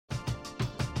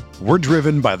We're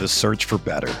driven by the search for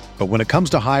better. But when it comes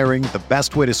to hiring, the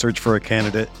best way to search for a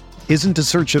candidate isn't to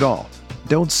search at all.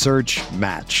 Don't search,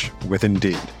 match with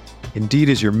Indeed. Indeed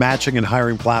is your matching and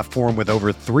hiring platform with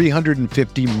over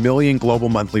 350 million global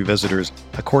monthly visitors,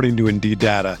 according to Indeed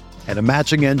data, and a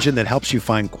matching engine that helps you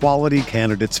find quality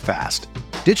candidates fast.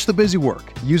 Ditch the busy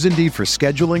work. Use Indeed for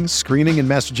scheduling, screening, and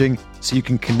messaging so you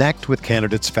can connect with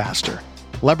candidates faster.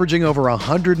 Leveraging over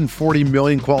 140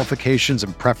 million qualifications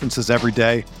and preferences every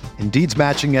day, Indeed's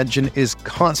matching engine is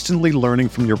constantly learning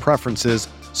from your preferences,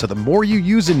 so the more you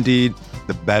use Indeed,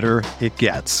 the better it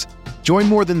gets. Join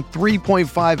more than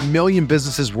 3.5 million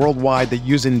businesses worldwide that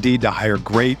use Indeed to hire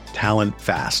great talent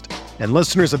fast. And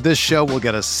listeners of this show will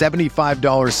get a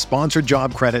 $75 sponsored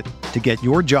job credit to get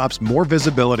your jobs more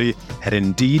visibility at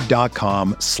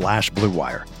Indeed.com/Blue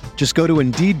Wire. Just go to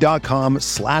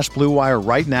Indeed.com/Blue Wire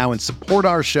right now and support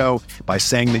our show by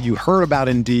saying that you heard about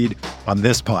Indeed on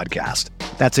this podcast.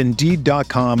 That's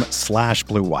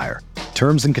Indeed.com/Blue Wire.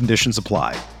 Terms and conditions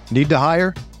apply. Need to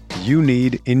hire? You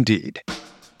need Indeed.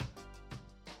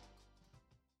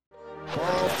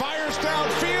 Fires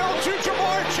downfield to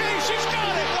Jamar Chase. He's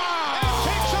got it. Wow. And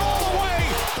takes it all the way.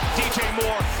 DJ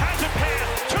Moore has a pass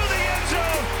to the end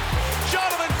zone.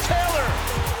 Jonathan Taylor.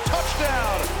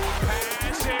 Touchdown.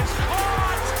 Pass is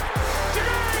caught.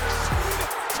 Diggs.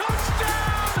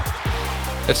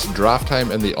 Touchdown. It's draft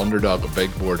time in the Underdog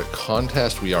Big Board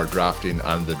contest. We are drafting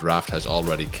and the draft has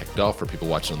already kicked off. For people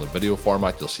watching on the video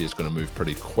format, you'll see it's going to move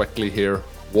pretty quickly here.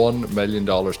 $1 million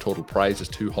total prize is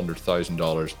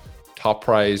 $200,000 top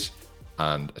prize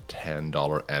and a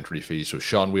 $10 entry fee. So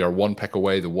Sean, we are one pick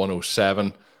away, the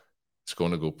 107. It's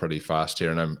going to go pretty fast here,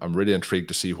 and I'm really intrigued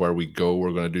to see where we go.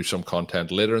 We're going to do some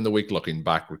content later in the week looking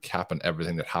back, recapping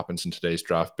everything that happens in today's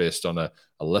draft based on a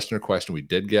listener question we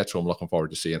did get, so I'm looking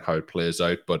forward to seeing how it plays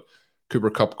out. But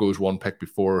Cooper Kupp goes one pick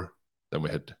before, then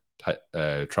we had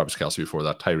Travis Kelce before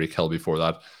that, Tyreek Hill before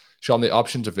that. Sean, the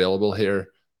options available here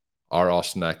are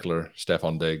Austin Eckler,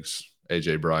 Stephon Diggs,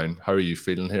 AJ Brown. How are you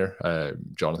feeling here?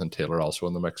 Jonathan Taylor also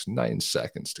in the mix. 9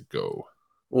 seconds to go.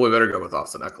 Well, we better go with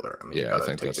Austin Eckler. I mean, yeah, I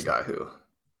think that's the guy who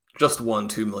just won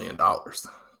 $2 million.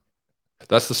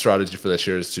 That's the strategy for this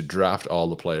year, is to draft all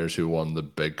the players who won the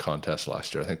big contest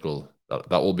last year. I think that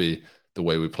will be the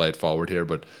way we play it forward here.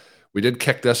 But we did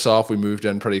kick this off. We moved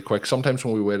in pretty quick. Sometimes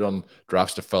when we wait on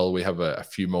drafts to fill, we have a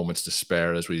few moments to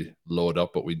spare as we load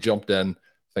up. But we jumped in.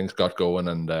 Things got going,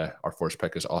 and our first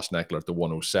pick is Austin Eckler at the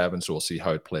 107, so we'll see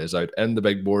how it plays out. In the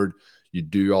big board, you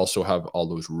do also have all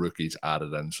those rookies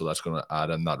added in, so that's going to add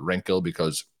in that wrinkle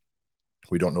because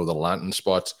we don't know the landing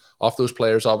spots off those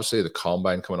players, obviously. The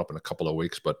combine coming up in a couple of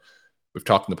weeks, but we've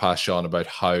talked in the past, Sean, about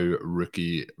how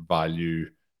rookie value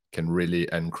can really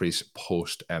increase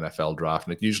post-NFL draft,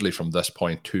 and it usually from this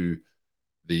point to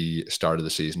the start of the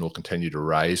season will continue to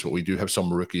rise, but we do have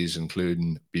some rookies,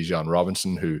 including Bijan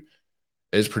Robinson, who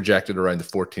is projected around the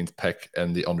 14th pick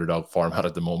in the Underdog format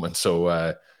at the moment. So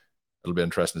it'll be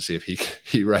interesting to see if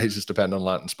he rises depending on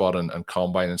landing spot and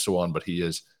combine and so on. But he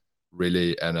is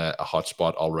really in a hot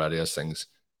spot already as things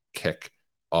kick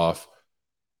off.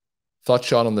 Thoughts,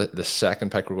 Sean, on the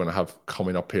second pick we're going to have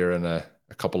coming up here in a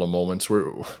couple of moments.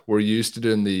 We're used to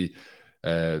doing the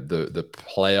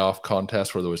playoff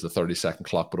contest where there was the 30-second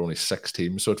clock, but only 6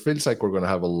 teams. So it feels like we're going to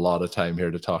have a lot of time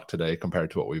here to talk today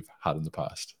compared to what we've had in the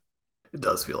past. It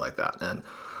does feel like that. And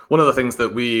one of the things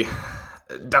that we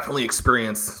definitely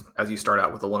experience as you start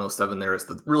out with the 107 there is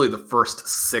that really the first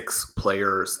 6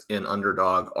 players in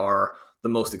Underdog are the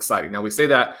most exciting. Now we say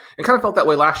that and kind of felt that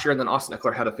way last year, and then Austin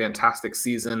Eckler had a fantastic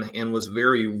season and was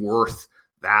very worth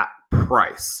that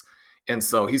price. And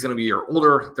so he's going to be a year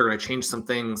older. They're going to change some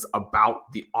things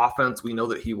about the offense. We know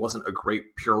that he wasn't a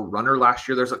great pure runner last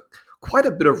year. There's quite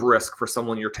a bit of risk for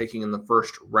someone you're taking in the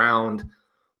first round,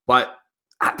 but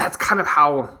that's kind of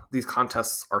how these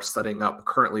contests are setting up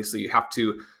currently. So you have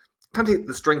to kind of take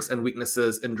the strengths and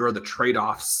weaknesses, endure the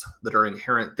trade-offs that are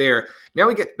inherent there. Now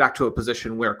we get back to a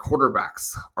position where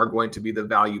quarterbacks are going to be the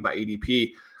value by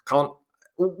ADP. Colin,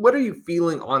 what are you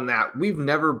feeling on that? We've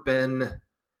never been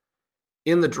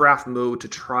in the draft mode to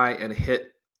try and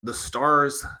hit the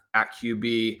stars at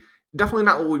QB. Definitely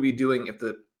not what we'd be doing if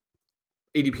the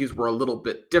ADPs were a little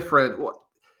bit different.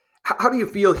 How do you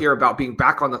feel here about being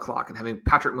back on the clock and having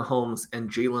Patrick Mahomes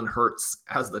and Jalen Hurts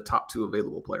as the top 2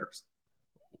 available players?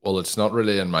 Well, it's not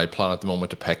really in my plan at the moment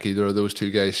to pick either of those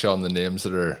 2 guys, Sean. The names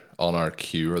that are on our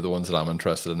queue are the ones that I'm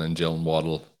interested in Jalen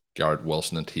Waddle, Garrett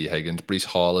Wilson, and T. Higgins. Breece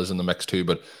Hall is in the mix too,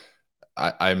 but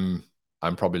I'm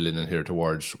probably leaning here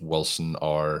towards Wilson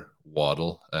or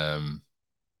Waddle.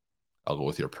 I'll go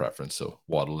with your preference. So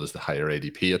Waddle is the higher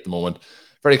ADP at the moment.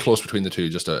 Very close between the two,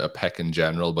 just a pick in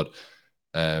general, but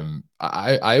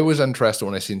I was interested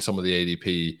when I seen some of the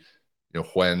ADP,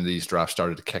 when these drafts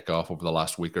started to kick off over the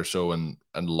last week or so, and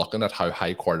looking at how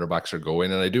high quarterbacks are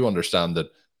going. And I do understand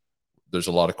that there's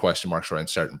a lot of question marks around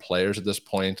certain players at this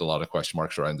point, a lot of question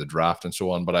marks around the draft and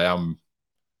so on. But I am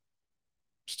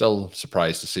still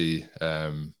surprised to see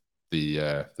I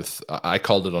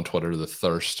called it on Twitter the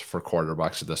thirst for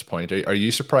quarterbacks at this point. Are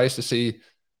you surprised to see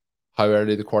how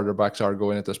early the quarterbacks are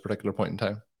going at this particular point in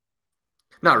time?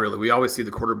 Not really. We always see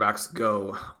the quarterbacks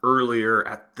go earlier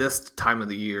at this time of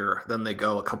the year than they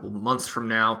go a couple months from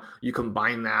now. You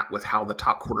combine that with how the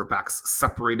top quarterbacks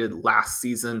separated last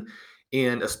season.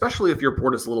 And especially if your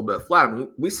board is a little bit flat, I mean,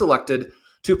 we selected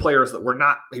two players that we're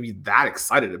not maybe that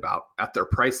excited about at their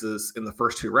prices in the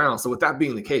first two rounds. So with that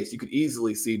being the case, you could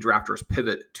easily see drafters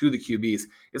pivot to the QBs.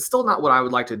 It's still not what I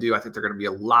would like to do. I think there are going to be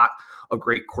a lot of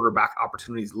great quarterback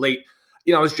opportunities late.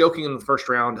 I was joking in the first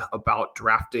round about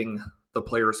drafting the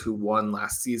players who won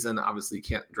last season. Obviously, you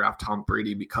can't draft Tom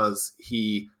Brady because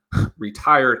he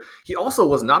retired. He also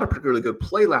was not a particularly good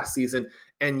play last season,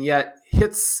 and yet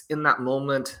hits in that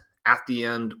moment at the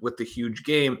end with the huge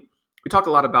game. We talk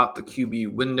a lot about the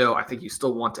QB window. I think you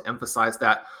still want to emphasize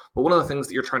that. But one of the things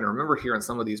that you're trying to remember here in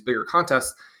some of these bigger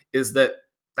contests is that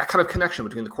kind of connection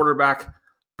between the quarterback,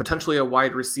 potentially a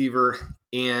wide receiver,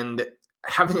 and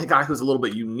having a guy who's a little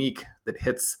bit unique that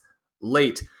hits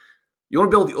late. You want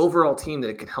to build the overall team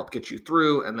that can help get you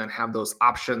through, and then have those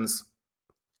options.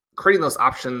 Creating those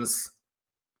options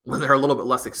when they're a little bit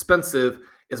less expensive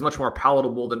is much more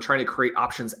palatable than trying to create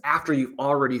options after you've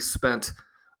already spent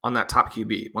on that top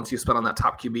QB. Once you spend on that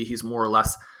top QB, he's more or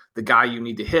less the guy you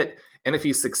need to hit. And if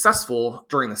he's successful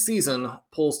during the season,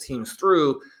 pulls teams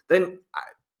through, then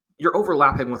you're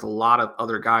overlapping with a lot of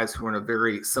other guys who are in a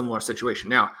very similar situation.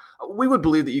 Now, we would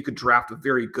believe that you could draft a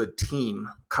very good team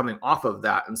coming off of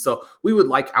that. And so we would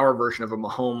like our version of a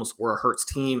Mahomes or a Hurts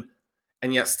team,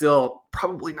 and yet still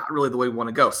probably not really the way we want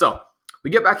to go. So we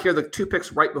get back here. The two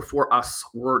picks right before us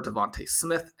were Devontae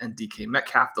Smith and DK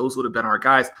Metcalf. Those would have been our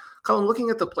guys. Colin, looking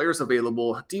at the players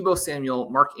available, Deebo Samuel,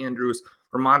 Mark Andrews,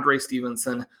 Ramondre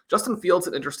Stevenson, Justin Fields,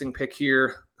 an interesting pick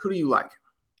here. Who do you like?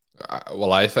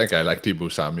 Well, I think I like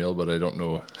Deebo Samuel, but I don't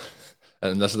know.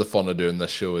 And this is the fun of doing this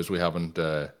show, is we haven't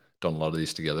done a lot of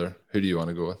these together. Who do you want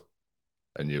to go with?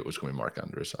 I knew it was going to be Mark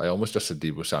Andrews. I almost just said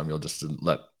Deebo Samuel just to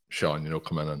let Sean,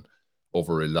 come in and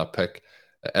overrule that pick.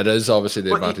 It is obviously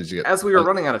the advantage you get. As we were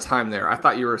running out of time there, I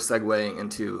thought you were segueing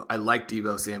into I like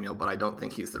Deebo Samuel, but I don't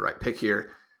think he's the right pick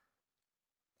here.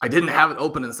 I didn't have it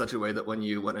open in such a way that when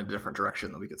you went in a different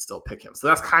direction that we could still pick him. So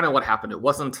that's kind of what happened. It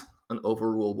wasn't an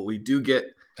overrule, but we do get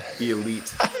the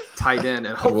elite tight end,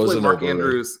 and hopefully Mark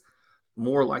Andrews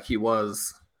more like he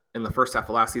was in the first half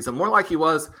of last season, more like he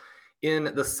was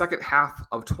in the second half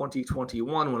of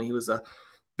 2021 when he was a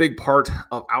big part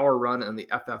of our run in the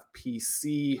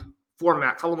FFPC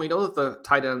format. Colin, we know that the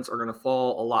tight ends are going to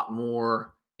fall a lot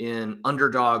more in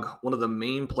Underdog. One of the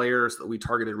main players that we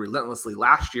targeted relentlessly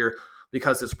last year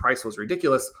because his price was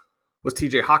ridiculous was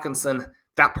TJ Hawkinson.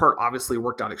 That part obviously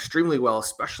worked out extremely well,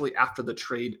 especially after the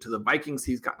trade to the Vikings.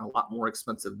 He's gotten a lot more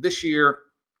expensive this year.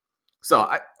 So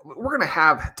we're going to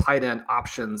have tight end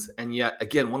options. And yet,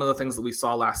 again, one of the things that we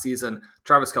saw last season,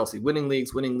 Travis Kelce winning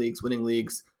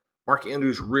leagues. Mark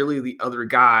Andrews really the other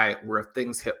guy where if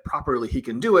things hit properly, he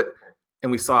can do it.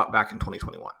 And we saw it back in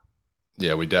 2021.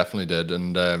 Yeah, we definitely did.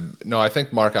 And no, I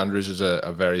think Mark Andrews is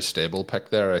a very stable pick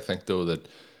there. I think, though, that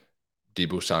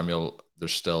Deebo Samuel,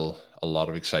 there's still a lot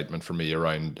of excitement for me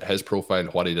around his profile,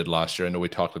 what he did last year. I know we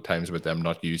talked at times about them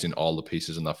not using all the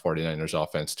pieces in that 49ers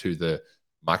offense to the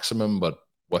maximum, but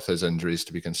with his injuries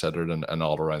to be considered and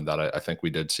all around that, I think we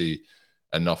did see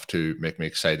enough to make me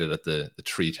excited at the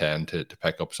 310 to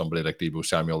pick up somebody like Deebo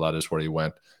Samuel. That is where he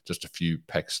went just a few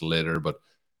picks later. But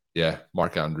yeah,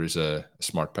 Mark Andrews a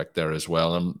smart pick there as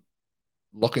well. And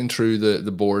looking through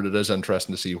the board, it is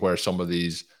interesting to see where some of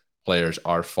these players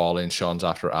are falling. Sean's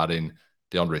after adding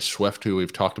DeAndre Swift, who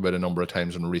we've talked about a number of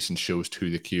times on recent shows, to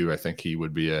the queue. I think he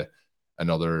would be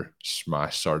another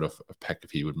smash sort of pick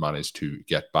if he would manage to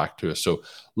get back to us. So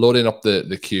loading up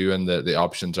the queue, and the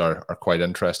options are quite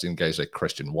interesting. Guys like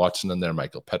Christian Watson in there,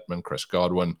 Michael Pittman, Chris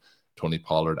Godwin, Tony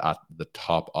Pollard at the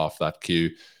top of that queue.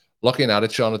 Looking at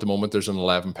it, Sean, at the moment, there's an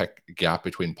 11-pick gap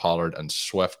between Pollard and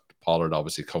Swift. Pollard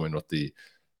obviously coming with the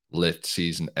late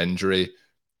season injury.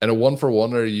 In a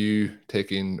 1-for-1, are you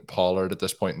taking Pollard at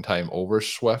this point in time over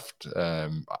Swift?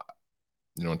 In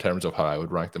terms of how I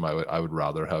would rank them, I would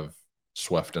rather have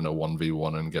Swift in a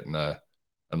 1v1 and getting an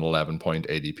 11-point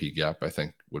ADP gap. I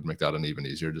think would make that an even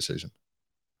easier decision.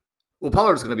 Well,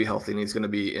 Pollard's going to be healthy, and he's going to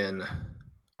be in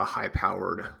a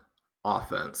high-powered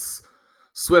offense.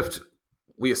 Swift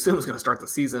we assume is going to start the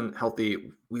season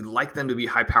healthy. We like them to be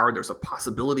high powered. There's a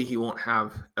possibility he won't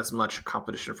have as much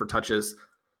competition for touches.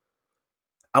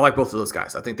 I like both of those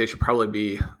guys. I think they should probably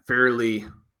be fairly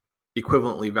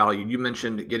equivalently valued. You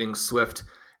mentioned getting Swift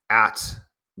at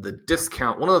the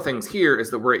discount. One of the things here is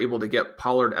that we're able to get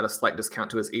Pollard at a slight discount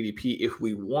to his ADP if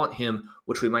we want him,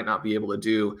 which we might not be able to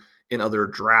do in other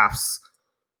drafts.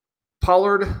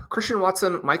 Pollard, Christian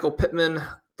Watson, Michael Pittman,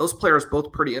 those players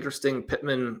both pretty interesting.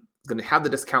 Pittman going to have the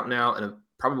discount now in a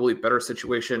probably better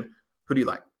situation. Who do you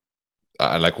like?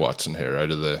 I like Watson here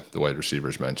out of the wide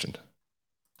receivers mentioned.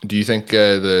 Do you think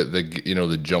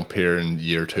the jump here in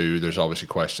year 2? There's obviously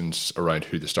questions around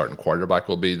who the starting quarterback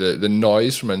will be. The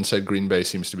noise from inside Green Bay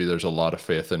seems to be there's a lot of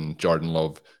faith in Jordan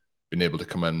Love being able to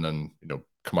come in and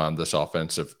command this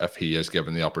offense if he is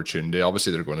given the opportunity.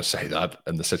 Obviously, they're going to say that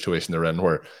in the situation they're in,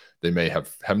 where they may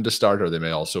have him to start, or they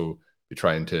may also be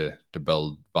trying to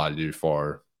build value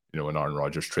for an Aaron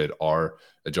Rodgers trade or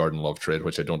a Jordan Love trade,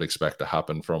 which I don't expect to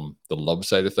happen from the Love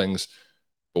side of things.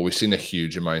 But we've seen a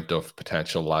huge amount of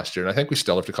potential last year. And I think we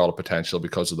still have to call it potential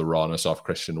because of the rawness of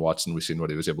Christian Watson. We've seen what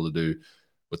he was able to do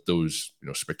with those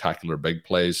spectacular big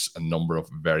plays, a number of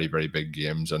very, very big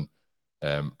games. And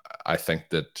I think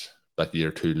that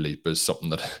year 2 leap is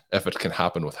something that, if it can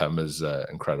happen with him, is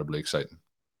incredibly exciting.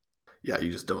 Yeah,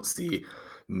 you just don't see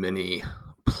many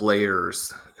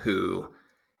players who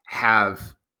have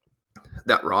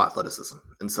that raw athleticism.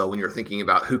 And so when you're thinking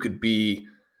about who could be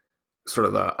sort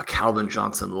of a Calvin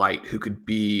Johnson light, who could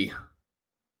be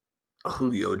a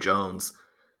Julio Jones,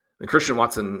 and Christian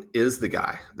Watson is the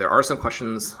guy. There are some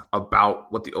questions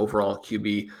about what the overall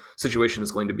QB situation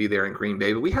is going to be there in Green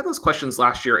Bay, but we had those questions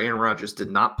last year. Aaron Rodgers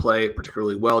did not play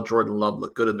particularly well. Jordan Love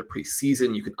looked good in the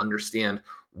preseason. You can understand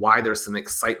why there's some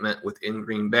excitement within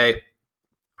Green Bay.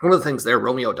 One of the things there,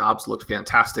 Romeo Doubs looked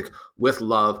fantastic with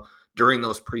Love during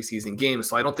those preseason games,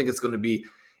 so I don't think it's going to be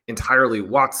entirely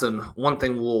Watson. One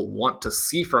thing we'll want to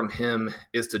see from him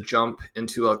is to jump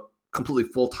into a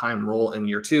completely full-time role in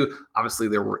year 2. Obviously,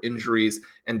 there were injuries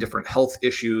and different health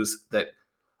issues that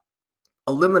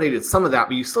eliminated some of that,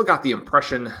 but you still got the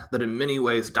impression that in many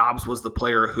ways, Doubs was the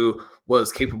player who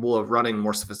was capable of running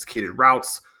more sophisticated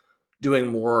routes, doing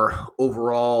more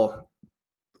overall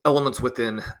elements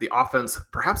within the offense,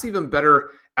 perhaps even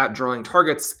better at drawing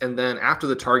targets. And then after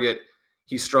the target,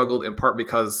 he struggled in part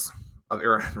because of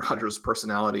Aaron Rodgers'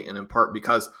 personality and in part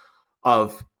because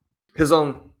of his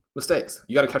own mistakes.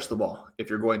 You got to catch the ball if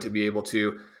you're going to be able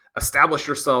to establish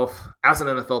yourself as an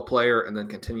NFL player and then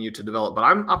continue to develop. But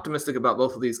I'm optimistic about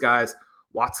both of these guys.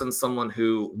 Watson's someone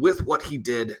who, with what he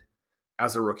did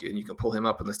as a rookie, and you can pull him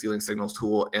up in the Stealing Signals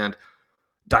tool and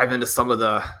dive into some of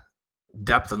the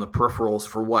depth and the peripherals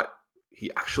for what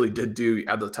he actually did do. You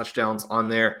add the touchdowns on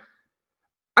there.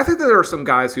 I think that there are some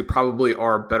guys who probably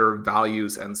are better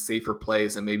values and safer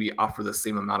plays and maybe offer the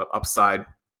same amount of upside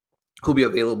who'll be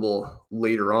available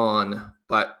later on.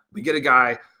 But we get a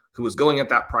guy who is going at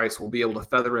that price. We'll be able to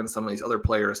feather in some of these other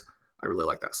players. I really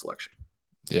like that selection.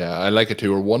 Yeah, I like it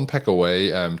too. We're one pick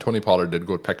away. Tony Pollard did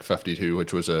go pick 52,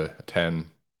 which was a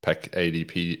 10-pick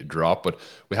ADP drop. But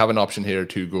we have an option here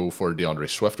to go for DeAndre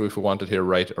Swift if we wanted here,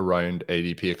 right around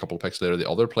ADP, a couple of picks later. The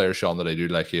other player, Sean, that I do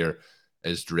like here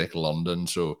is Drake London.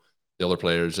 So the other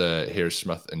players here,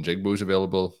 Smith and Jigbo's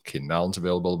available, Keenan Allen's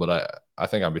available, but I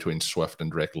think I'm between Swift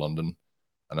and Drake London,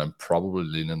 and I'm probably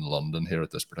leaning London here at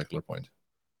this particular point.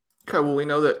 Okay, well, we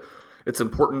know that it's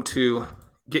important to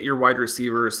get your wide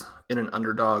receivers in an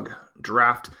underdog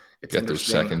draft. Get those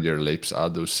second-year leaps,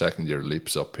 add those second-year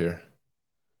leaps up here.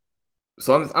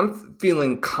 So I'm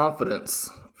feeling confidence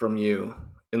from you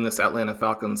in this Atlanta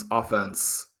Falcons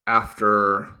offense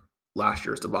after last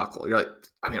year's debacle. You're like,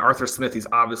 I mean, Arthur Smith, he's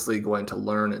obviously going to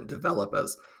learn and develop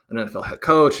as an NFL head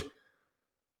coach.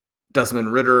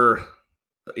 Desmond Ridder,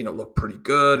 looked pretty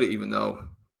good, even though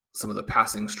some of the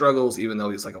passing struggles, even though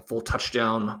he's like a full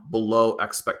touchdown below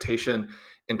expectation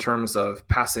in terms of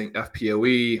passing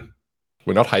FPOE.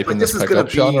 We're not hyping this pickup,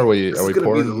 Sean. Are we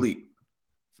pouring? The leap.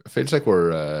 It feels like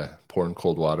we're pouring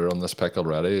cold water on this pick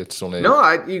already. It's only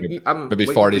I'm maybe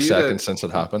 40 seconds since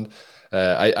it happened.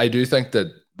 I do think that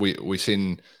we've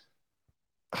seen.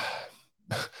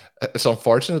 It's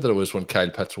unfortunate that it was when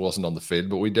Kyle Pitts wasn't on the field,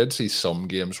 but we did see some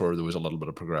games where there was a little bit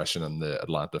of progression in the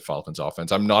Atlanta Falcons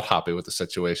offense. I'm not happy with the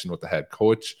situation with the head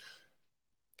coach.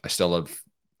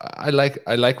 I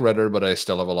like Ridder, but I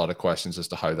still have a lot of questions as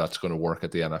to how that's going to work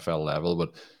at the NFL level.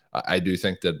 But I do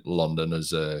think that London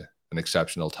is an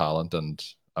exceptional talent, and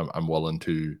I'm willing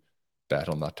to bet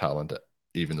on that talent,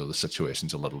 even though the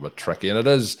situation's a little bit tricky. And it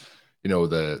is,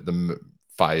 the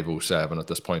 507 at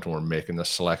this point when we're making this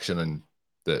selection, and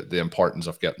the importance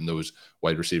of getting those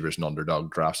wide receivers in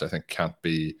underdog drafts, I think, can't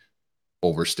be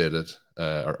overstated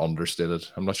or understated.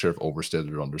 I'm not sure if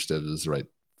overstated or understated is the right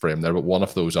frame there, but one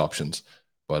of those options.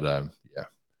 But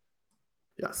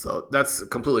yeah, so that's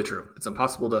completely true. It's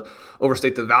impossible to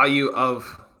overstate the value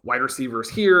of wide receivers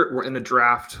here. We're in a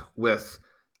draft with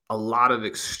a lot of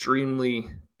extremely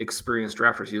experienced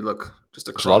drafters. You look just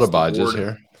across a lot of the badges board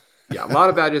here. Yeah, a lot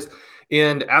of badges.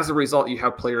 And as a result, you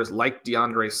have players like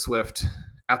DeAndre Swift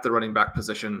at the running back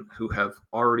position who have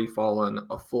already fallen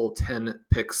a full 10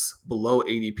 picks below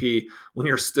ADP when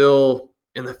you're still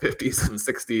in the 50s and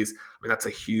 60s. I mean, that's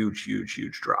a huge, huge,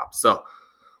 huge drop. So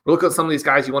we're looking at some of these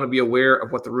guys. You want to be aware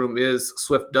of what the room is.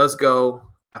 Swift does go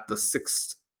at the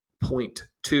 6.2,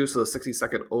 so the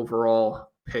 62nd overall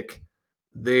pick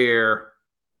there.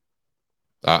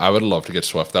 I would love to get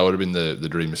Swift. That would have been the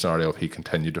dream scenario if he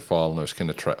continued to fall. And I was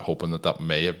kind of hoping that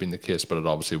may have been the case, but it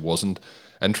obviously wasn't.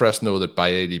 Interesting, though, that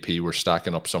by ADP, we're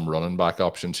stacking up some running back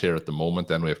options here at the moment.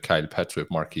 Then we have Kyle Pitts, we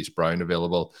have Marquise Brown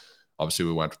available. Obviously,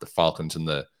 we went with the Falcons in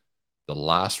the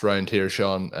last round here,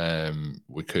 Sean.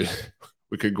 We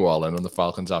could go all in on the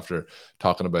Falcons after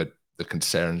talking about the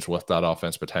concerns with that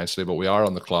offense potentially, but we are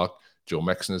on the clock. Joe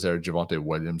Mixon is there. Javonte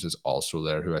Williams is also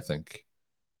there, who I think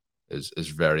is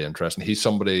very interesting. He's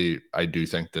somebody I do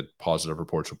think that positive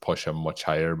reports will push him much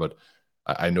higher, but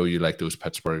I know you like those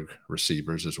Pittsburgh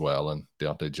receivers as well, and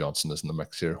Deontay Johnson is in the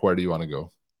mix here. Where do you want to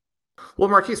go? Well,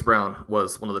 Marquise Brown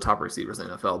was one of the top receivers in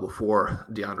the NFL before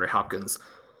DeAndre Hopkins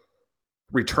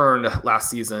returned last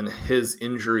season. His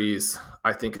injuries,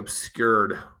 I think,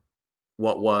 obscured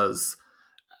what was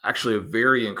actually a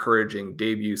very encouraging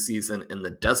debut season in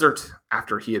the desert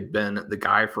after he had been the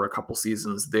guy for a couple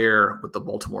seasons there with the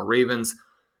Baltimore Ravens.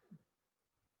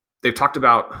 They've talked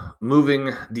about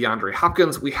moving DeAndre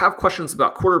Hopkins. We have questions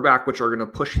about quarterback, which are going to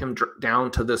push him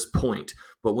down to this point.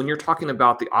 But when you're talking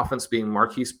about the offense being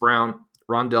Marquise Brown,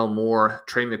 Rondell Moore,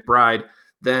 Trey McBride,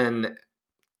 then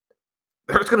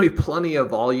there's going to be plenty of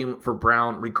volume for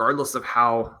Brown, regardless of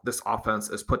how this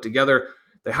offense is put together.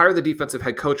 They hire the defensive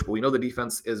head coach, but we know the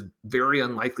defense is very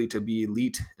unlikely to be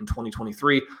elite in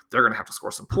 2023. They're going to have to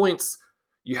score some points.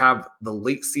 You have the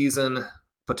late season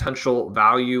potential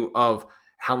value of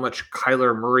how much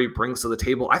Kyler Murray brings to the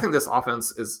table. I think this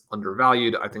offense is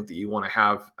undervalued. I think that you want to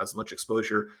have as much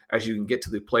exposure as you can get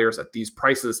to the players at these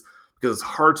prices, because it's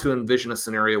hard to envision a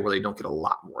scenario where they don't get a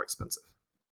lot more expensive.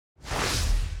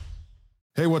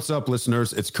 Hey, what's up,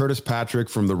 listeners? It's Curtis Patrick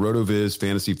from the RotoViz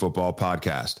Fantasy Football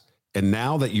Podcast. And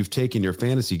now that you've taken your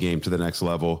fantasy game to the next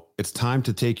level, it's time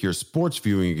to take your sports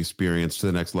viewing experience to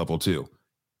the next level too.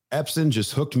 Epson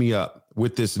just hooked me up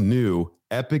with this new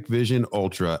Epic Vision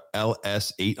Ultra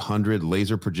LS800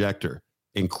 laser projector,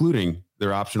 including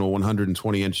their optional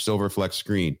 120-inch Silverflex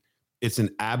screen. It's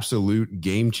an absolute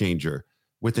game changer.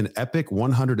 With an epic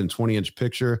 120-inch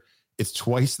picture, it's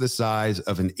twice the size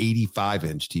of an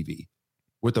 85-inch TV.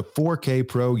 With a 4K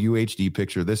Pro UHD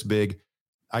picture this big,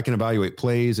 I can evaluate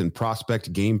plays and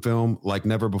prospect game film like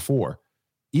never before.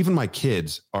 Even my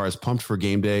kids are as pumped for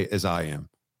game day as I am.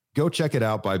 Go check it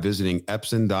out by visiting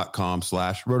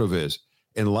Epson.com/RotoViz.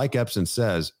 And like Epson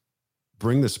says,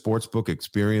 bring the sportsbook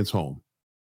experience home.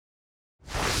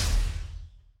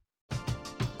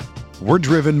 We're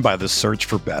driven by the search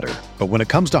for better. But when it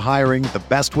comes to hiring, the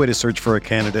best way to search for a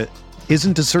candidate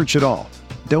isn't to search at all.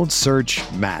 Don't search,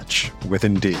 match with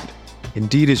Indeed.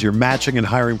 Indeed is your matching and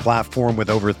hiring platform with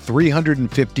over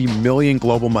 350 million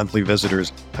global monthly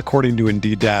visitors, according to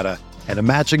Indeed data, and a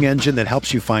matching engine that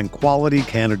helps you find quality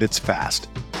candidates fast.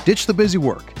 Ditch the busy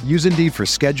work. Use Indeed for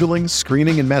scheduling,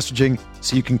 screening, and messaging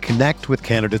so you can connect with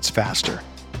candidates faster.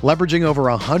 Leveraging over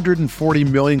 140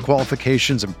 million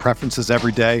qualifications and preferences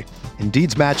every day,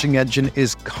 Indeed's matching engine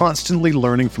is constantly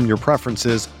learning from your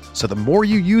preferences, so the more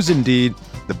you use Indeed,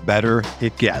 the better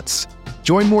it gets.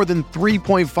 Join more than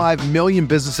 3.5 million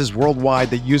businesses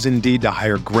worldwide that use Indeed to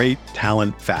hire great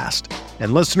talent fast.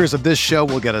 And listeners of this show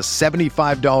will get a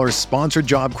 $75 sponsored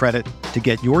job credit to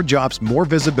get your jobs more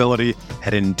visibility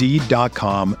at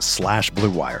Indeed.com/Blue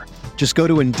Wire. Just go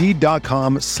to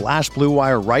Indeed.com/Blue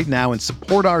Wire right now and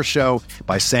support our show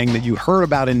by saying that you heard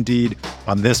about Indeed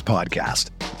on this podcast.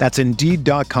 That's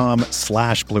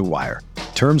Indeed.com/Blue Wire.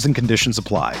 Terms and conditions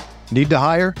apply. Need to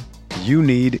hire? You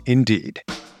need Indeed.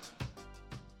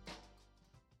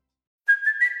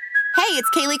 Hey, it's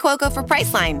Kaylee Cuoco for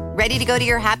Priceline. Ready to go to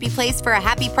your happy place for a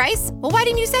happy price? Well, why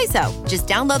didn't you say so? Just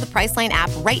download the Priceline app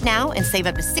right now and save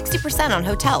up to 60% on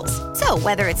hotels. So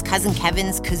whether it's Cousin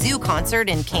Kevin's Kazoo Concert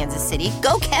in Kansas City,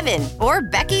 go Kevin, or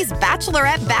Becky's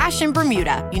Bachelorette Bash in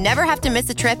Bermuda, you never have to miss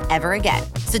a trip ever again.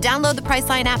 So download the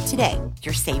Priceline app today.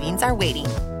 Your savings are waiting.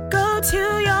 Go to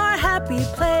your happy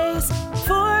place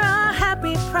for a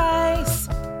happy price.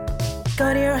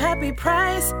 Go to your happy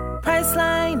price,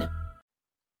 Priceline.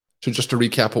 So just to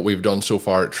recap what we've done so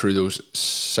far through those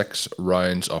 6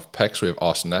 rounds of picks, we have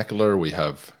Austin Eckler, we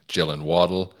have Jalen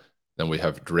Waddle, then we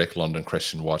have Drake London,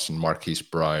 Christian Watson, Marquise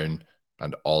Brown,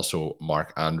 and also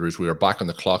Mark Andrews. We are back on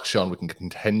the clock, Sean. We can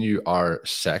continue our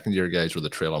second-year guys with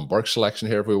a Treylon Burks selection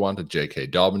here if we wanted. J.K.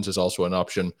 Dobbins is also an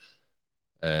option.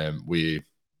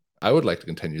 I would like to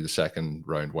continue the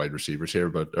second-round wide receivers here,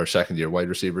 but our second-year wide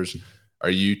receivers. Are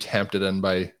you tempted in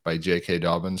by J.K.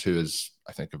 Dobbins, who is,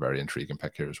 I think, a very intriguing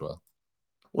pick here as well?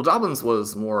 Well, Dobbins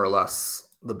was more or less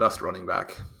the best running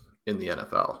back in the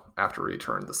NFL after he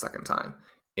returned the second time.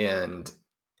 And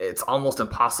it's almost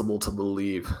impossible to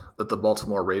believe that the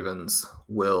Baltimore Ravens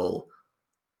will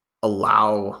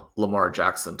allow Lamar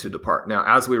Jackson to depart. Now,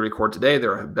 as we record today,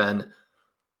 there have been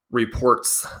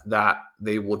reports that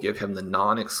they will give him the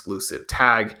non-exclusive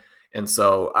tag. And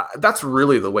so that's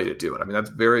really the way to do it. I mean, that's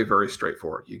very, very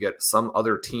straightforward. You get some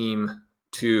other team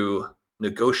to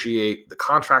negotiate the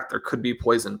contract. There could be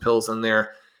poison pills in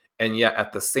there. And yet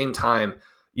at the same time,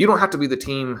 you don't have to be the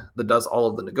team that does all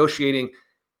of the negotiating.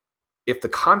 If the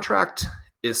contract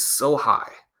is so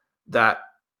high that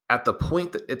at the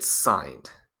point that it's signed,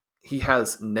 he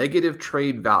has negative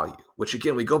trade value, which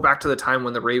again, we go back to the time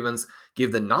when the Ravens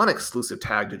gave the non-exclusive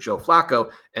tag to Joe Flacco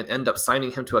and end up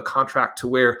signing him to a contract to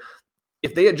where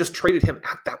if they had just traded him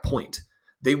at that point,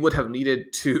 they would have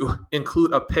needed to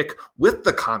include a pick with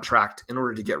the contract in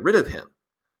order to get rid of him,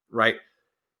 right?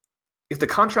 If the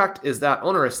contract is that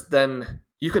onerous, then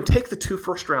you can take the 2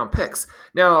 first-round picks.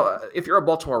 Now, if you're a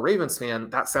Baltimore Ravens fan,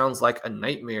 that sounds like a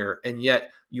nightmare, and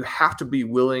yet you have to be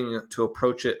willing to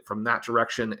approach it from that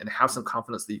direction and have some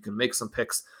confidence that you can make some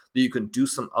picks, that you can do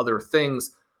some other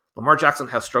things. Lamar Jackson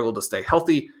has struggled to stay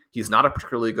healthy. He's not a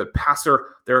particularly good passer.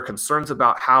 There are concerns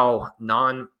about how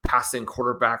non-passing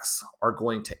quarterbacks are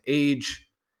going to age.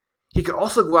 He could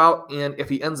also go out and, if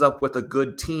he ends up with a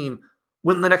good team,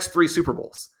 win the next 3 Super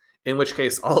Bowls, in which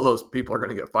case all of those people are going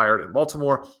to get fired in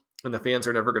Baltimore and the fans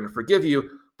are never going to forgive you.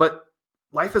 But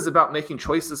life is about making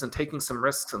choices and taking some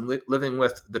risks and living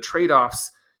with the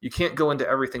trade-offs. You can't go into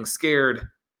everything scared.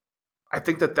 I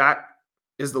think that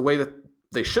is the way that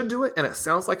they should do it, and it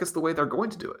sounds like it's the way they're going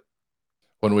to do it.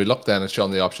 When we look then at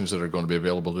Sean, the options that are going to be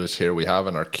available to us here, we have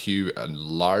in our queue a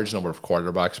large number of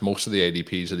quarterbacks. Most of the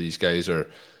ADPs of these guys are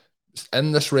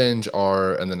in this range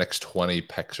or in the next 20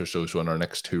 picks or so. So in our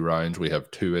next 2 rounds, we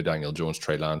have Tua, Daniel Jones,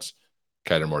 Trey Lance,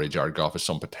 Kyler Murray, Jared Goff as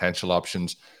some potential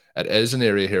options. It is an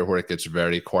area here where it gets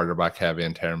very quarterback heavy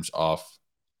in terms of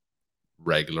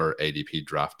regular ADP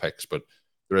draft picks, but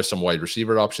there is some wide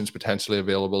receiver options potentially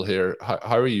available here.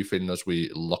 How are you feeling as we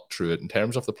look through it in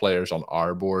terms of the players on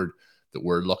our board that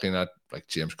we're looking at, like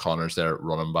James Conner's there at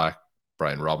running back,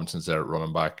 Brian Robinson's there at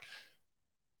running back?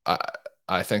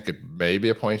 I think it may be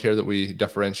a point here that we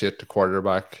differentiate to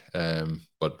quarterback,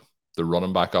 but the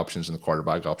running back options and the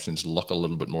quarterback options look a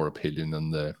little bit more appealing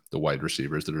than the wide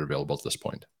receivers that are available at this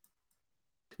point.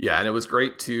 Yeah, and it was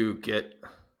great to get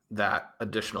that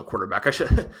additional quarterback.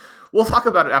 We'll talk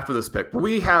about it after this pick. But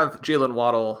we have Jalen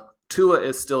Waddle. Tua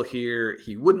is still here.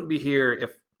 He wouldn't be here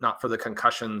if not for the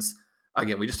concussions.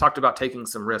 Again, we just talked about taking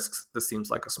some risks. This seems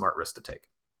like a smart risk to take.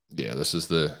 Yeah, this is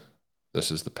the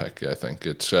pick. I think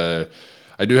it's.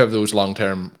 I do have those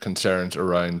long-term concerns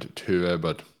around Tua,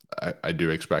 but I do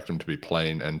expect him to be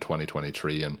playing in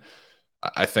 2023, and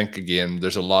I think again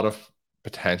there's a lot of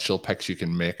potential picks you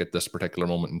can make at this particular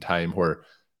moment in time where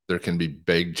there can be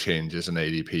big changes in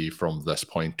ADP from this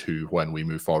point to when we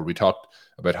move forward. We talked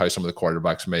about how some of the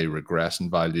quarterbacks may regress in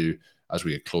value as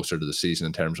we get closer to the season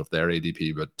in terms of their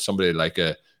ADP, but somebody like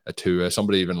a Tua,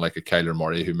 somebody even like a Kyler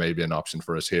Murray, who may be an option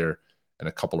for us here in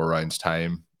a couple of rounds'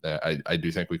 time, I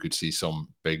do think we could see some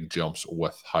big jumps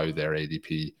with how their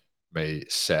ADP may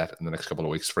set in the next couple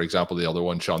of weeks. For example, the other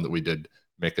one, Sean, that we did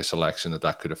make a selection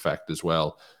that could affect as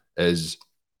well is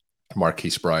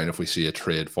Marquise Brown. If we see a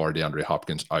trade for DeAndre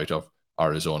Hopkins out of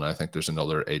Arizona, I think there's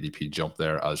another ADP jump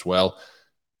there as well.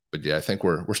 But yeah, I think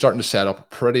we're starting to set up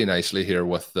pretty nicely here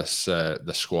with this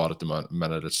the squad at the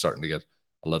minute. It's starting to get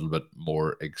a little bit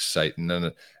more exciting, and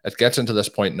it gets into this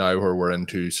point now where we're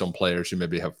into some players who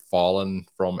maybe have fallen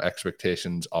from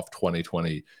expectations of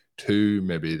 2022.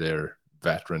 Maybe they're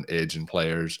veteran aging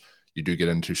players. You do get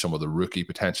into some of the rookie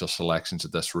potential selections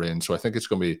at this range, so I think it's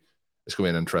going to be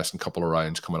an interesting couple of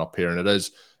rounds coming up here, and it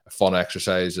is a fun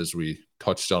exercise as we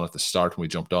touched on at the start when we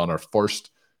jumped on our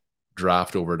first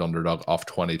draft over at Underdog of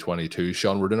 2022.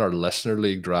 Sean, we're doing our listener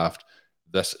league draft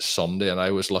this Sunday, and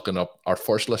I was looking up our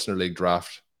first listener league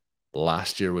draft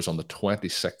last year was on the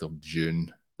 26th of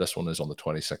June. This one is on the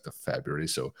 26th of February.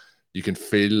 So you can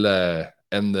feel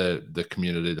in the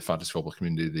community, the fantasy football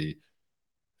community, the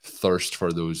thirst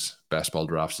for those best ball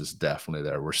drafts is definitely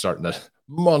there. We're starting it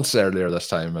months earlier this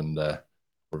time, and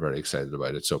we're very excited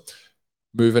about it. So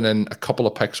moving in a couple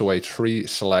of picks away, 3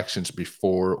 selections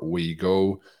before we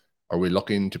go. Are we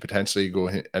looking to potentially go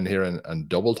in here and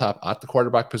double tap at the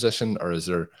quarterback position, or is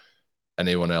there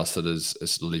anyone else that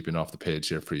is leaping off the page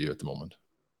here for you at the moment?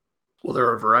 Well, there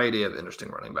are a variety of interesting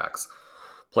running backs.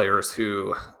 Players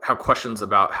who have questions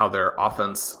about how their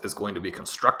offense is going to be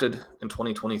constructed in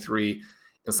 2023.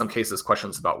 In some cases,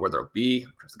 questions about where they'll be.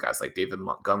 There's guys like David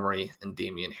Montgomery and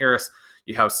Damian Harris.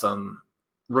 You have some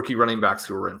rookie running backs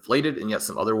who are inflated, and yet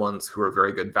some other ones who are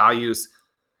very good values.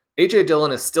 A.J.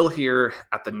 Dillon is still here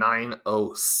at the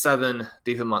 907.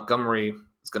 David Montgomery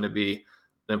is going to be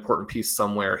an important piece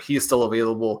somewhere. He is still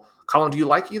available. Colin, do you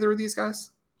like either of these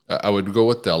guys? I would go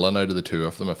with Dillon out of the two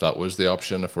of them if that was the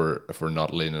option. If we're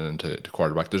not leaning into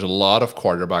quarterback, there's a lot of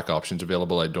quarterback options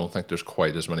available. I don't think there's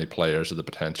quite as many players of the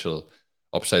potential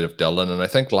upside of Dillon. And I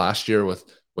think last year with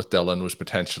Dillon was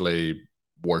potentially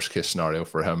worst case scenario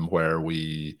for him, where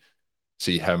we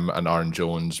see him and Aaron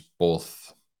Jones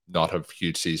both not have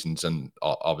huge seasons, and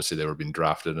obviously they were being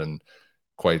drafted in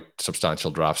quite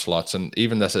substantial draft slots. And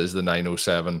even this is the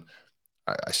 907,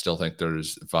 I still think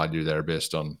there's value there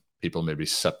based on people maybe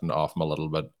sitting off him a little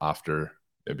bit after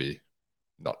maybe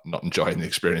not enjoying the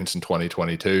experience in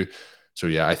 2022. So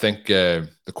yeah, I think the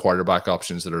quarterback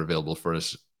options that are available for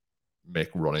us make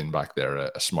running back there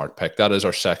a smart pick. That is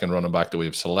our second running back that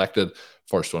we've selected.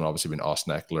 First one obviously been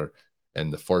Austin Eckler in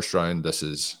the first round. This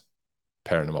is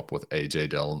pairing him up with A.J.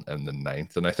 Dillon in the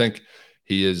 9th. And I think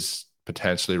he is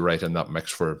potentially right in that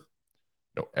mix for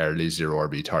early 0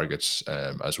 RB targets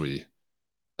as we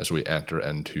enter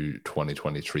into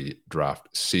 2023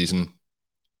 draft season.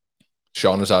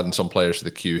 Sean is adding some players to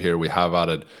the queue here. We have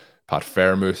added Pat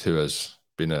Fairmouth, who has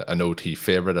been an OT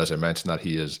favorite. As I mentioned, that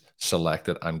he is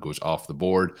selected and goes off the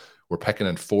board. We're picking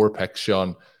in 4 picks,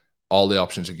 Sean. All the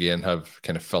options again have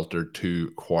kind of filtered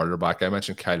to quarterback. I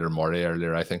mentioned Kyler Murray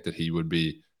earlier. I think that he would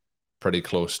be pretty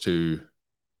close to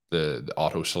the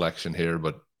auto selection here,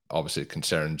 but obviously it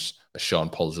concerns, as Sean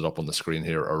pulls it up on the screen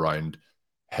here, around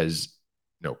his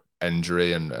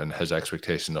injury and his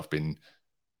expectation of being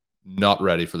not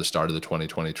ready for the start of the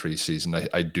 2023 season.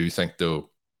 I do think, though,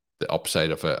 the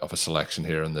upside of a selection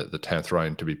here in the 10th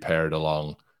round to be paired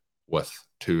along with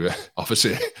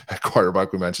obviously a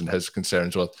quarterback we mentioned his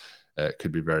concerns with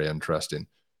could be very interesting.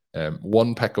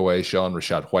 1 pick away, Sean,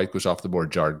 Rashad White goes off the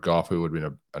board. Jared Goff, who would have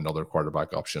been another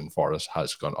quarterback option for us,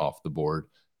 has gone off the board.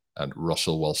 And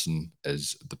Russell Wilson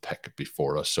is the pick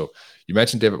before us. So you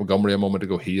mentioned David Montgomery a moment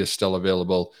ago. He is still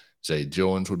available. Zay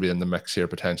Jones would be in the mix here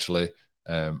potentially.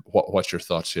 What's your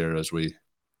thoughts here as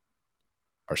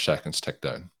our seconds tick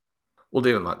down? Well,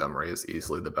 David Montgomery is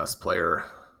easily the best player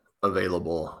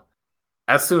available.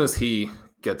 As soon as he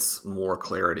gets more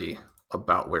clarity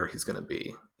about where he's going to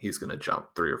be, he's going to jump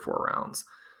 3 or 4 rounds.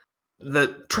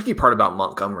 The tricky part about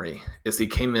Montgomery is he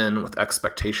came in with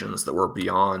expectations that were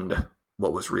beyond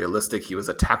what was realistic. He was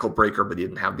a tackle breaker, but he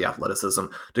didn't have the athleticism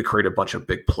to create a bunch of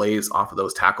big plays off of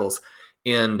those tackles.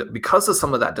 And because of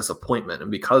some of that disappointment, and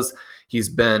because he's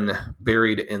been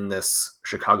buried in this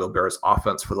Chicago Bears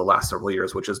offense for the last several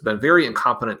years, which has been very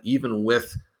incompetent, even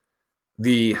with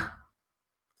the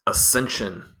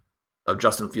ascension of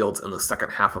Justin Fields in the second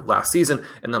half of last season,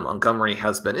 and then Montgomery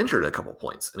has been injured a couple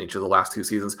points in each of the last 2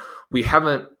 seasons, we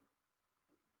haven't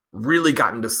really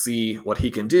gotten to see what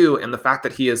he can do. And the fact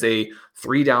that he is a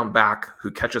 3-down back who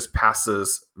catches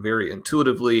passes very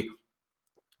intuitively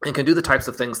and can do the types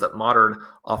of things that modern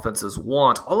offenses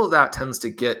want, all of that tends to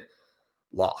get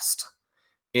lost.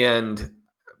 And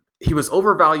he was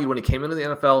overvalued when he came into the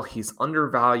NFL. He's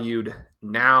undervalued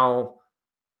now.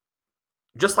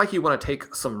 Just like you want to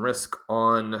take some risk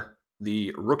on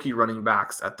the rookie running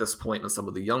backs at this point and some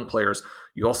of the young players,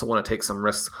 you also want to take some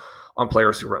risks on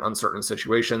players who are in uncertain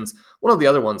situations. One of the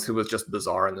other ones who was just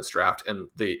bizarre in this draft, and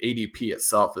the ADP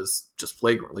itself is just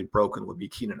flagrantly broken, would be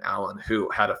Keenan Allen, who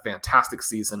had a fantastic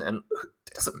season, and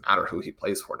it doesn't matter who he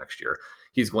plays for next year.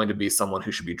 He's going to be someone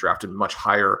who should be drafted much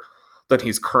higher than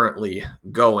he's currently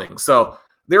going. So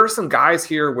there are some guys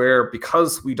here where,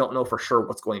 because we don't know for sure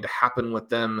what's going to happen with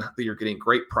them, that you're getting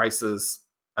great prices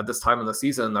at this time of the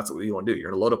season. That's what you want to do.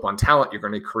 You're going to load up on talent. You're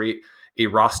going to create a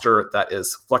roster that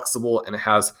is flexible and it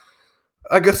has,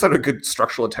 I guess, a good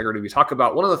structural integrity. We talk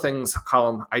about one of the things,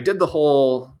 Colin, I did the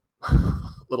whole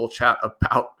little chat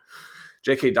about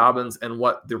J.K. Dobbins and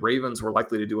what the Ravens were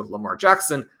likely to do with Lamar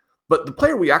Jackson. But the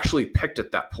player we actually picked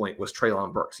at that point was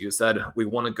Treylon Burks. You said we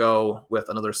want to go with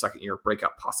another second-year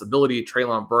breakout possibility.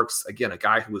 Treylon Burks, again, a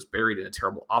guy who was buried in a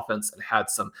terrible offense and had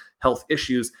some health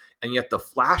issues, and yet the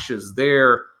flashes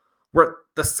there were at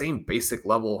the same basic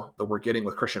level that we're getting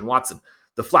with Christian Watson.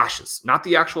 The flashes, not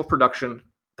the actual production.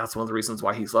 That's one of the reasons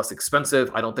why he's less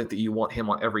expensive. I don't think that you want him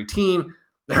on every team.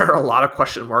 There are a lot of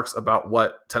question marks about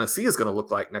what Tennessee is going to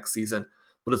look like next season,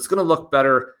 but it's going to look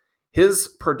better. His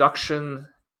production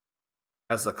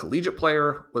as a collegiate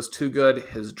player was too good.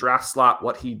 His draft slot,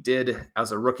 what he did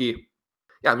as a rookie.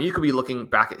 Yeah, I mean, you could be looking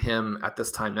back at him at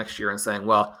this time next year and saying,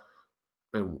 well,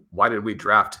 I mean, why did we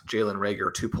draft Jalen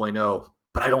Reagor 2.0?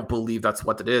 But I don't believe that's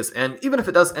what it is. And even if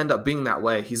it does end up being that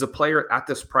way, he's a player at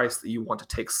this price that you want to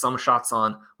take some shots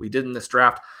on. We did in this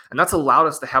draft. And that's allowed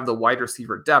us to have the wide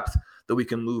receiver depth that we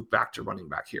can move back to running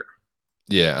back here.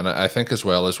 Yeah, and I think as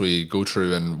well as we go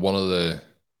through, and one of the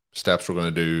steps we're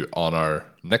going to do on our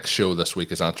next show this week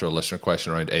is answer a listener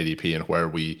question around ADP and where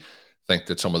we think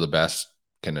that some of the best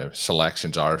kind of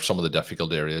selections are, some of the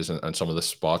difficult areas and some of the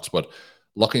spots. But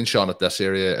looking, Sean, at this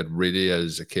area, it really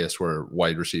is a case where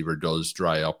wide receiver does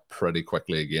dry up pretty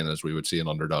quickly again, as we would see in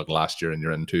Underdog last year, and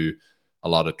you're into a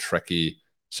lot of tricky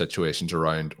situations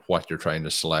around what you're trying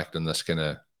to select in this kind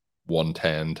of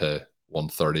 110 to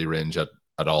 130 range at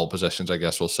all positions, I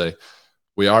guess we'll say.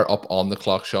 We are up on the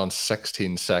clock, Sean,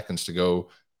 16 seconds to go.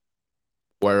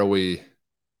 Where are we?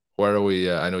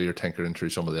 I know you're tinkering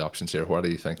through some of the options here. What are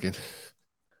you thinking?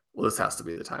 Well, this has to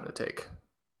be the time to take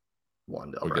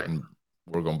Wandale, right?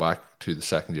 We're going back to the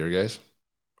second-year guys?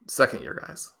 Second-year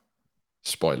guys.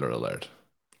 Spoiler alert.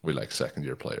 We like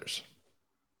second-year players.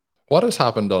 What has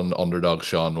happened on Underdog,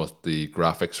 Sean, with the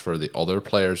graphics for the other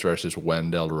players versus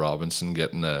Wendell Robinson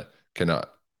getting a kind of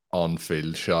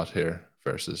on-field shot here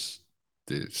versus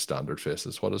the standard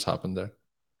faces? What has happened there?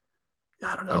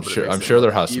 I don't know. I'm sure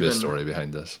there has to be a story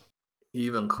behind this.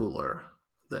 Even cooler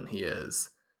than he is.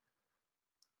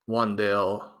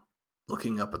 Wandale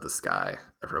looking up at the sky,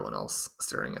 everyone else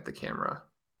staring at the camera.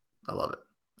 I love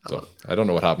it. I don't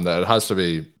know what happened there. It has to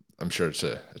be. I'm sure it's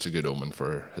a good omen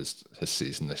for his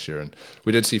season this year. And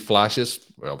we did see flashes.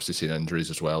 We're obviously seeing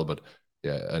injuries as well, but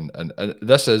yeah. And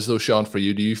this is though, Sean, for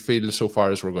you. Do you feel so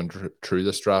far as we're going through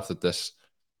this draft that this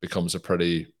becomes a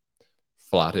pretty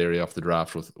flat area of the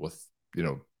draft with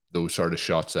those sort of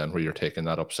shots then where you're taking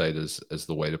that upside as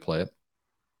the way to play it?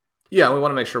 Yeah, we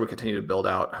want to make sure we continue to build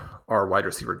out our wide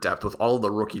receiver depth. With all of the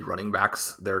rookie running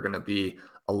backs, there are going to be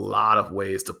a lot of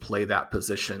ways to play that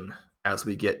position as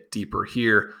we get deeper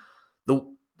here.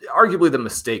 Arguably the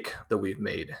mistake that we've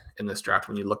made in this draft,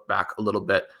 when you look back a little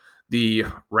bit, the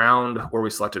round where we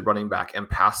selected running back and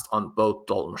passed on both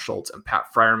Dalton Schultz and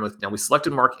Pat Freiermuth. Now, we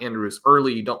selected Mark Andrews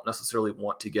early. You don't necessarily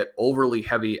want to get overly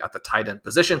heavy at the tight end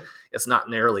position. It's not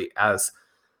nearly as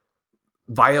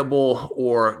viable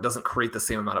or doesn't create the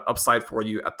same amount of upside for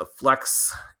you at the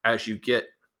flex as you get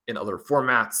in other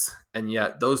formats. And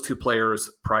yet those two players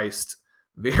priced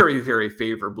very, very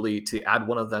favorably. To add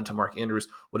one of them to Mark Andrews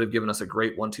would have given us a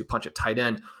great 1-2 punch at tight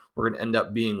end. We're going to end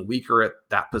up being weaker at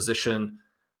that position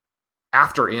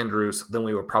after Andrews than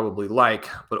we would probably like,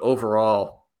 but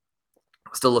overall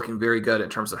still looking very good in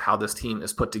terms of how this team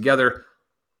is put together.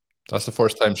 That's the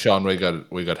first time, Sean, we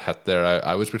got hit there.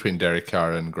 I was between Derek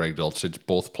Carr and Greg Dulcich.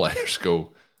 Both players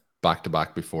go back to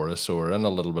back before us, so we're in a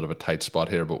little bit of a tight spot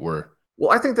here, but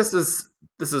I think this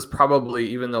is probably,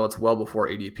 even though it's well before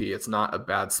ADP, it's not a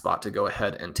bad spot to go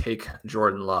ahead and take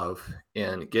Jordan Love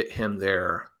and get him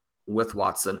there with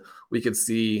Watson. We could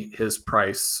see his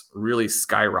price really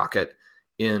skyrocket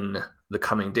in the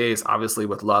coming days. Obviously,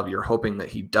 with Love, you're hoping that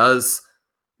he does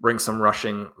bring some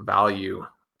rushing value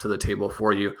to the table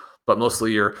for you, but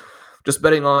mostly you're just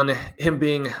betting on him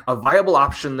being a viable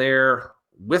option there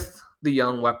with the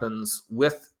young weapons,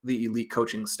 with the elite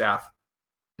coaching staff.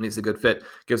 And he's a good fit.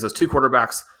 Gives us two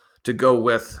quarterbacks to go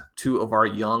with, two of our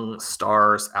young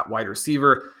stars at wide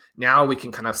receiver. Now we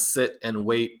can kind of sit and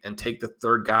wait and take the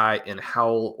third guy in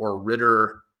Howell or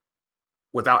Ritter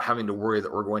without having to worry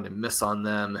that we're going to miss on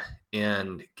them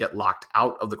and get locked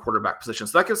out of the quarterback position.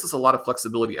 So that gives us a lot of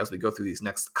flexibility as we go through these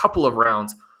next couple of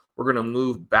rounds. We're going to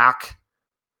move back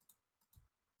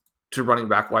to running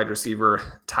back, wide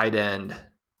receiver, tight end.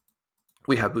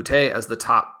 We have Boutte as the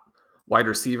top wide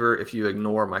receiver. If you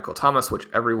ignore Michael Thomas, which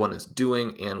everyone is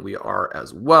doing, and we are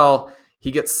as well,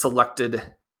 he gets selected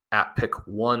at pick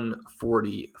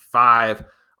 145.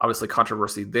 Obviously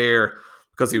controversy there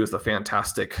because he was the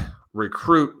fantastic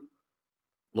recruit.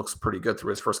 Looks pretty good through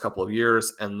his first couple of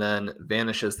years and then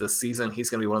vanishes this season. He's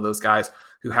going to be one of those guys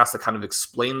who has to kind of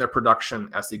explain their production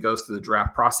as he goes through the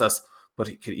draft process, but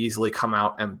he could easily come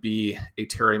out and be a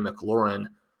Terry McLaurin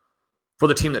for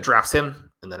the team that drafts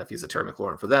him. And then if he's a Terry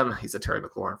McLaurin for them, he's a Terry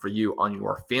McLaurin for you on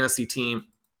your fantasy team.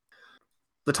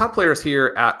 The top players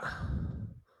here at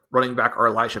running back are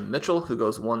Elijah Mitchell, who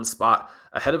goes one spot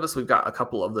ahead of us. We've got a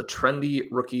couple of the trendy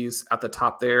rookies at the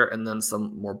top there, and then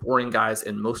some more boring guys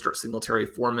in Mostert, Singletary,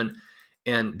 Foreman,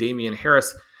 and Damian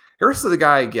Harris. Harris is the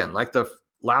guy, again, like the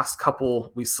last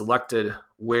couple we selected,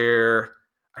 where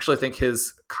I actually think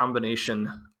his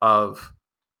combination of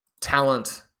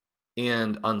talent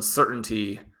and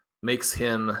uncertainty makes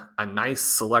him a nice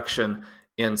selection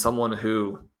and someone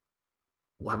who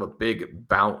will have a big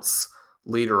bounce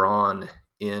later on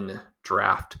in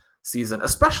draft season,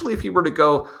 especially if he were to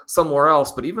go somewhere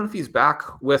else. But even if he's back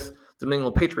with the New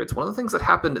England Patriots, one of the things that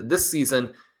happened this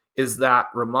season is that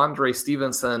Ramondre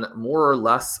Stevenson more or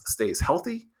less stays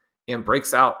healthy and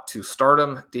breaks out to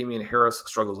stardom. Damian Harris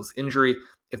struggles with injury.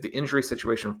 If the injury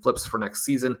situation flips for next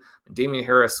season, Damian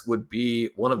Harris would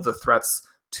be one of the threats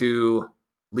to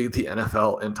lead the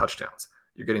NFL in touchdowns.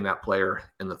 You're getting that player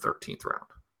in the 13th round.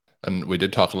 And we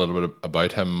did talk a little bit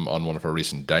about him on one of our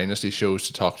recent Dynasty shows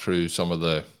to talk through some of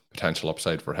the potential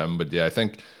upside for him. But yeah, I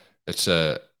think it's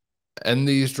in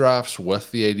these drafts with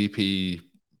the ADP,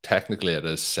 technically it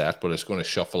is set, but it's going to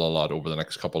shuffle a lot over the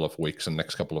next couple of weeks and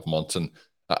next couple of months. And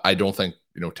I don't think,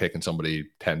 taking somebody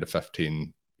 10 to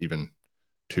 15, even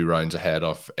 2 rounds ahead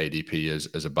of ADP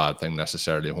is a bad thing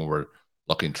necessarily when we're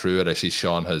looking through it. I see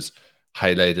Sean has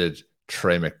highlighted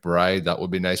Trey McBride. That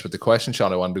would be nice. But the question,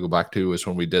 Sean, I wanted to go back to is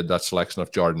when we did that selection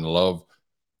of Jordan Love.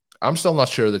 I'm still not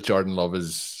sure that Jordan Love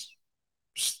is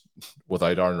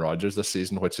without Aaron Rodgers this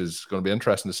season, which is going to be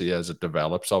interesting to see as it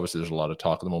develops. Obviously, there's a lot of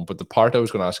talk at the moment. But the part I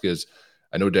was going to ask is,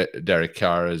 I know Derek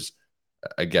Carr is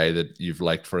a guy that you've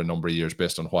liked for a number of years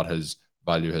based on what his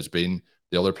value has been.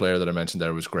 The other player that I mentioned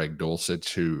there was Greg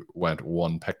Dulcich, who went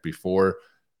 1 pick before.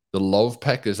 The Love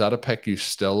pick, is that a pick you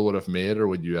still would have made, or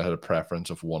would you have had a preference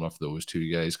of one of those 2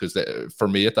 guys? Because for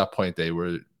me at that point, they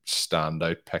were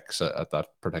standout picks at that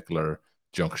particular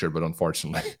juncture. But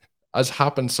unfortunately, as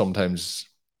happens sometimes,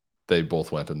 they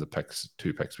both went in the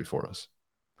 2 picks before us.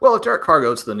 Well, if Derek Carr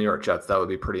goes to the New York Jets, that would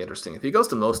be pretty interesting. If he goes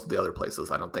to most of the other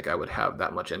places, I don't think I would have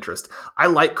that much interest. I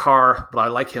like Carr, but I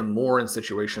like him more in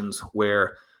situations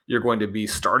where you're going to be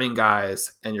starting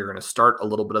guys and you're going to start a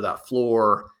little bit of that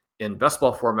floor in best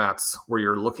ball formats where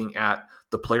you're looking at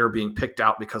the player being picked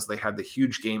out because they had the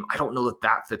huge game. I don't know that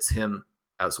that fits him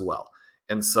as well.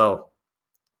 And so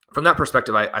from that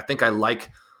perspective, I think I like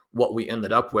what we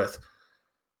ended up with.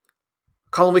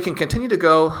 Colin, we can continue to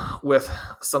go with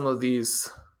some of these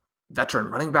veteran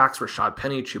running backs, Rashad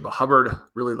Penny, Chuba Hubbard.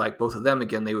 Really like both of them.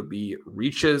 Again, they would be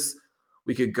reaches.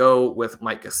 We could go with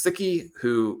Mike Gesicki,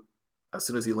 who, as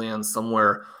soon as he lands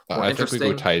somewhere more interesting. I think we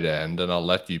go tight end, and I'll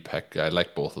let you pick. I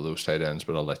like both of those tight ends,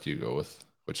 but I'll let you go with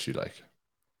which you like.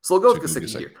 So we'll go with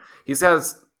Gesicki here. He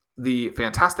has the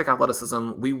fantastic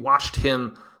athleticism. We watched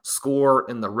him score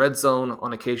in the red zone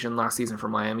on occasion last season for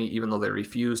Miami, even though they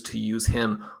refused to use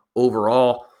him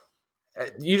overall.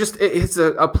 It's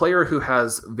a player who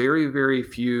has very, very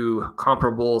few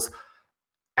comparables.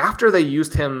 After they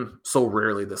used him so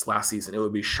rarely this last season, it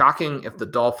would be shocking if the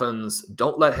Dolphins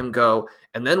don't let him go.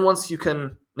 And then once you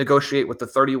can negotiate with the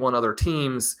 31 other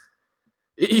teams,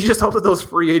 you just hope that those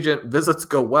free agent visits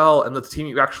go well, and that the team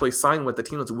you actually sign with, the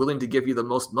team that's willing to give you the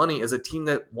most money, is a team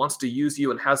that wants to use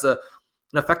you and has an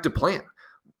effective plan.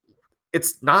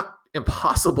 It's not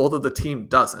impossible that the team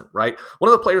doesn't, right?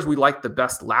 One of the players we liked the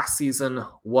best last season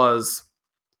was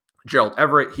Gerald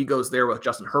Everett. He goes there with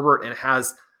Justin Herbert and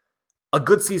has a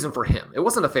good season for him. It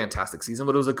wasn't a fantastic season,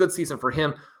 but it was a good season for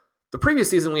him. The previous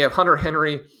season, we have Hunter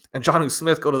Henry and Jonnu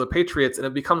Smith go to the Patriots, and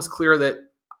it becomes clear that,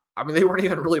 they weren't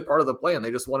even really part of the plan.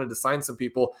 They just wanted to sign some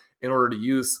people in order to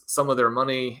use some of their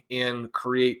money and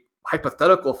create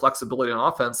hypothetical flexibility on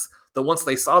offense that once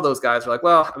they saw those guys, they're like,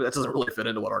 well, that doesn't really fit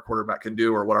into what our quarterback can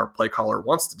do or what our play caller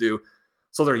wants to do,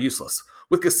 so they're useless.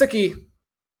 With Gesicki,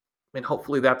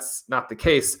 hopefully that's not the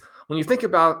case. When you think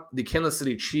about the Kansas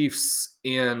City Chiefs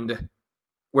and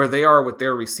where they are with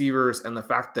their receivers and the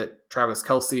fact that Travis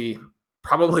Kelce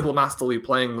probably will not still be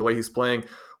playing the way he's playing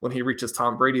when he reaches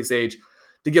Tom Brady's age,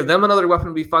 to give them another weapon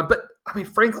would be fun. But,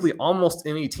 frankly, almost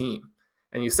any team,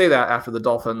 and you say that after the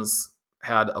Dolphins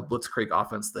had a blitzkrieg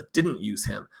offense that didn't use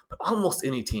him, but almost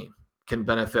any team can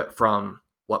benefit from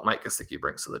what Mike Gesicki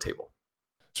brings to the table.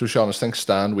 So, Sean, as things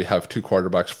stand, we have 2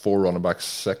 quarterbacks, 4 running backs,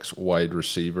 6 wide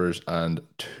receivers, and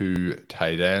 2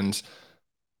 tight ends.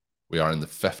 We are in the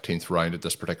 15th round at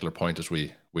this particular point as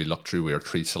we look through. We are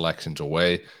 3 selections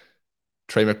away.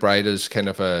 Trey McBride is kind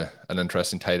of an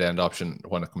interesting tight end option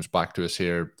when it comes back to us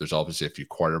here. There's obviously a few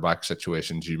quarterback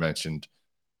situations. You mentioned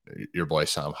your boy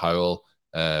Sam Howell.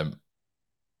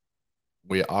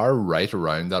 we are right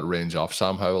around that range off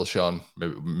Sam Howell, Sean.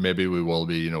 Maybe we will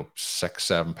be,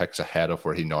 6-7 picks ahead of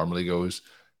where he normally goes.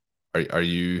 Are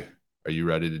you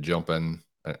ready to jump in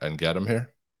and get him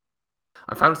here?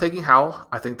 I'm fine with taking Howell.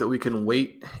 I think that we can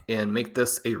wait and make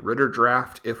this a Ritter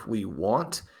draft if we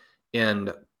want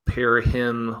and pair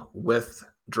him with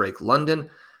Drake London.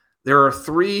 There are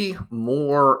two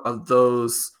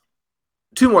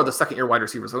more of the second-year wide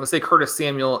receivers. I'm going to say Curtis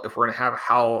Samuel if we're going to have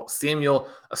Howell. Samuel,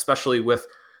 especially with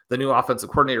the new offensive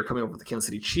coordinator coming over with the Kansas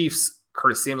City Chiefs,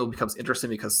 Curtis Samuel becomes interesting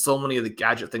because so many of the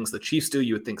gadget things the Chiefs do,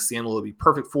 you would think Samuel would be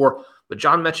perfect for. But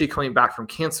John Mechie coming back from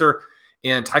cancer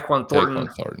and Tyquan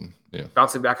Thornton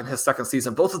bouncing back in his second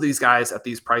season. Both of these guys at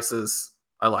these prices,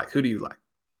 I like. Who do you like?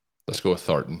 Let's go with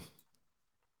Thornton.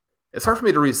 It's hard for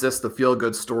me to resist the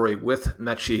feel-good story with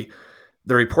Mechie.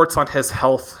 The reports on his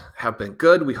health have been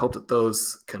good. We hope that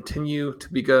those continue to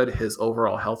be good. His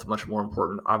overall health, much more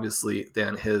important, obviously,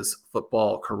 than his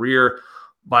football career.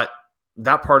 But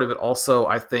that part of it also,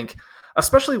 I think,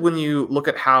 especially when you look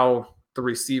at how the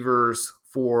receivers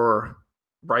for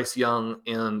Bryce Young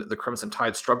and the Crimson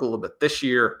Tide struggle a little bit this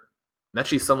year,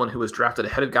 Mechie's someone who was drafted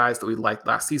ahead of guys that we liked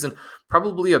last season,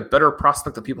 probably a better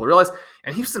prospect than people realize.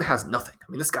 And Houston has nothing. I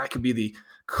mean, this guy could be the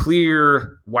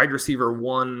clear wide receiver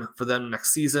one for them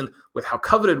next season with how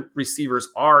coveted receivers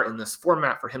are in this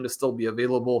format for him to still be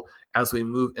available as we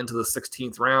move into the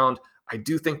 16th round. I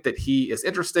do think that he is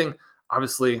interesting.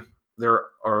 Obviously, there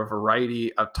are a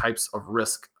variety of types of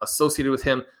risk associated with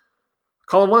him.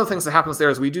 Colin, one of the things that happens there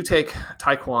is we do take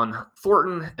Tyquan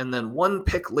Thornton, and then one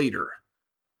pick later,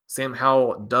 Sam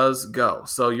Howell does go.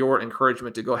 So your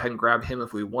encouragement to go ahead and grab him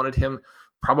if we wanted him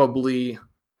probably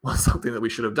was something that we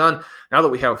should have done. Now that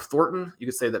we have Thornton, you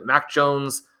could say that Mac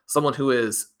Jones, someone who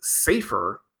is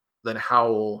safer than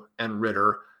Howell and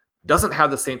Ritter, doesn't have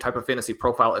the same type of fantasy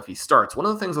profile if he starts. One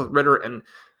of the things with Ritter and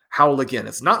Howell, again,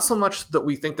 it's not so much that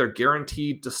we think they're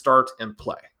guaranteed to start and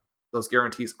play. Those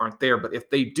guarantees aren't there. But if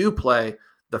they do play,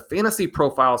 the fantasy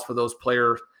profiles for those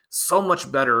players so much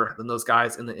better than those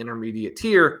guys in the intermediate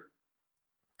tier.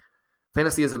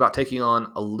 Fantasy is about taking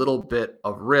on a little bit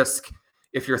of risk.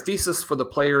 If your thesis for the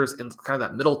players in kind of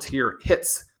that middle tier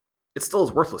hits, it still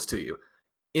is worthless to you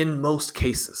in most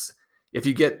cases. If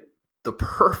you get the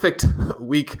perfect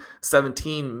week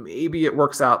 17, maybe it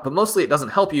works out, but mostly it doesn't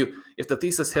help you. If the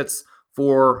thesis hits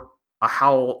for a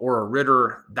Howell or a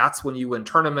Ritter, that's when you win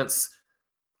tournaments.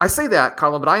 I say that,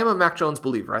 Colin, but I am a Mac Jones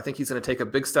believer. I think he's going to take a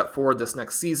big step forward this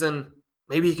next season.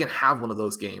 Maybe he can have one of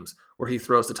those games where he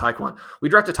throws to Tyquan. We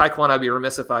drafted Tyquan. I'd be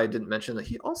remiss if I didn't mention that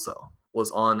he also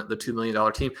was on the $2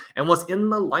 million team and was in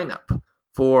the lineup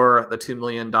for the $2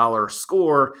 million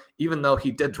score, even though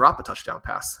he did drop a touchdown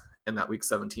pass in that week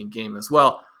 17 game as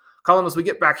well. Colin, as we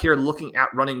get back here looking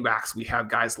at running backs, we have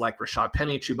guys like Rashad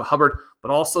Penny, Chuba Hubbard,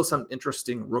 but also some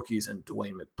interesting rookies in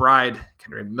Dwayne McBride,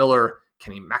 Kenry Miller,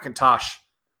 Kenny McIntosh.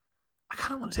 I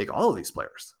kind of want to take all of these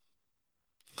players.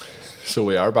 So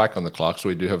we are back on the clock, so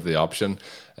we do have the option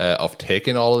of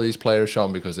taking all of these players,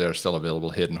 Sean, because they're still available.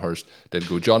 Hayden Hurst did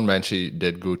go. John Mechie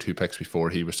did go 2 picks before.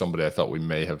 He was somebody I thought we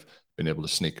may have been able to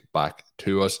sneak back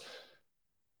to us.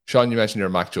 Sean, you mentioned you're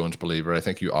a Mac Jones believer. I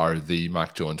think you are the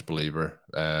Mac Jones believer.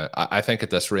 I think at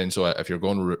this range, so if you're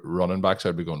going running backs,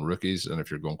 I'd be going rookies, and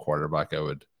if you're going quarterback, I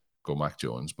would go Mac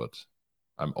Jones, but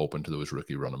I'm open to those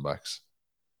rookie running backs.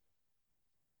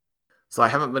 So I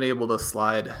haven't been able to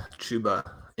slide Chuba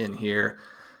in here.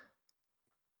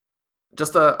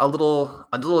 Just a little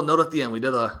note at the end. We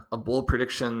did a bold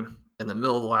prediction in the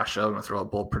middle of the last show. I'm going to throw a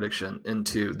bold prediction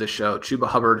into this show. Chuba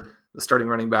Hubbard, the starting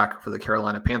running back for the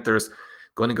Carolina Panthers,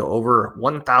 going to go over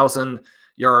 1,000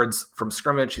 yards from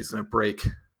scrimmage. He's going to break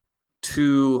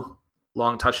 2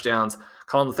 long touchdowns.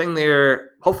 Colin, the thing there,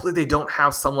 hopefully they don't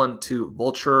have someone to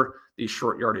vulture these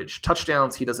short yardage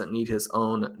touchdowns. He doesn't need his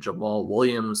own Jamal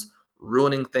Williams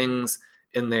ruining things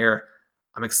in there.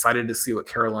 I'm excited to see what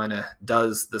Carolina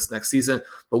does this next season.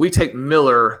 But we take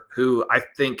Miller, who I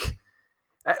think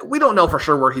we don't know for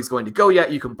sure where he's going to go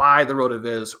yet. You can buy the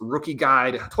RotoViz rookie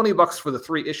guide, $20 for the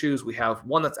 3 issues. We have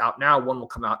one that's out now. One will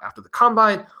come out after the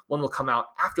combine. One will come out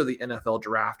after the NFL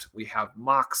draft. We have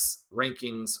mocks,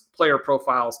 rankings, player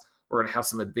profiles. We're going to have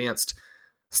some advanced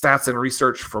stats and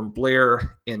research from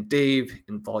Blair and Dave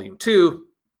in volume 2.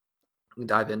 We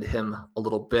dive into him a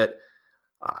little bit.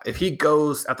 If he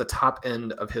goes at the top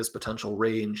end of his potential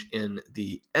range in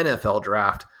the NFL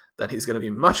draft, then he's going to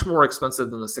be much more expensive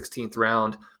than the 16th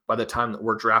round by the time that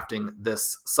we're drafting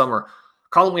this summer.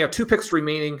 Colin, we have 2 picks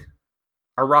remaining.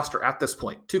 Our roster at this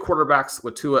point, 2 quarterbacks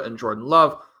with Tua and Jordan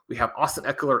Love. We have Austin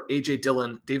Eckler, A.J.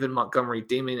 Dillon, David Montgomery,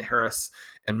 Damian Harris,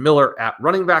 and Miller at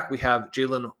running back. We have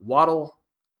Jalen Waddle,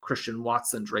 Christian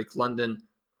Watson, Drake London,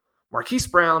 Marquise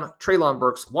Brown, Treylon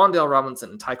Burks, Wan'Dale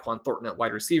Robinson, and Tyquan Thornton at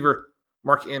wide receiver,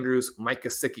 Mark Andrews, Mike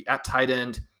Gesicki at tight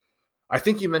end. I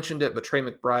think you mentioned it, but Trey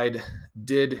McBride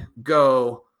did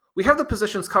go. We have the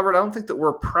positions covered. I don't think that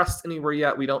we're pressed anywhere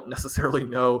yet. We don't necessarily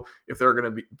know if there are going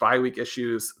to be bye week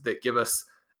issues that give us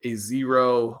a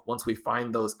 0 once we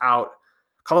find those out.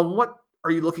 Colin, what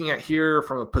are you looking at here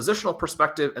from a positional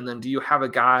perspective? And then do you have a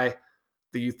guy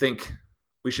that you think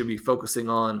we should be focusing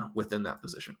on within that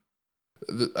position?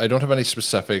 I don't have any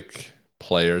specific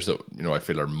players that I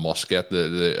feel are must get.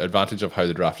 The advantage of how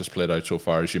the draft has played out so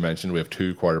far, as you mentioned, we have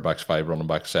 2 quarterbacks, 5 running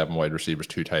backs, 7 wide receivers,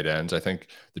 2 tight ends. I think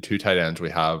the 2 tight ends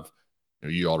we have,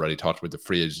 you already talked about the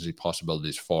free agency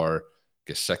possibilities for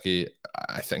Gesicki.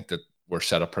 I think that we're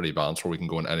set up pretty balanced where we can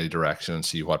go in any direction and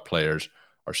see what players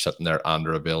are sitting there and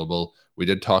are available. We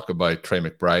did talk about Trey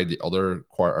McBride. The other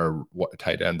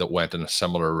tight end that went in a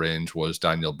similar range was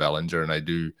Daniel Bellinger, and I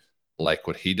do like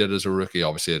what he did as a rookie.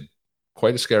 Obviously, had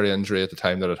quite a scary injury at the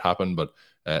time that it happened, but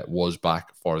was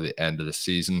back for the end of the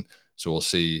season. So we'll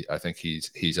see. I think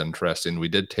he's interesting. We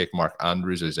did take Mark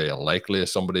Andrews, Isaiah Likely,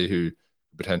 as somebody who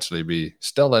potentially be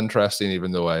still interesting,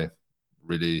 even though I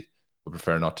really would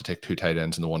prefer not to take 2 tight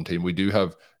ends in the one team. We do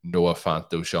have Noah Fant,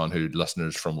 though, Sean, who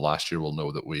listeners from last year will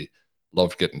know that we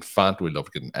loved getting Fant. We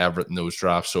loved getting Everett in those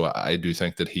drafts. So I do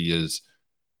think that he is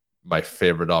my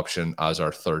favorite option as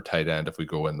our 3rd tight end if we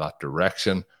go in that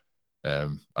direction.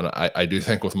 And I do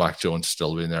think with Mac Jones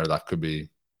still being there, that could be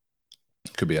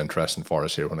interesting for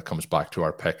us here when it comes back to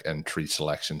our pick in 3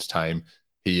 selections time.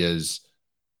 He is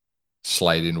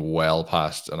sliding well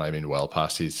past, and I mean well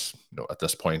past, he's at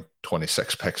this point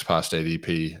 26 picks past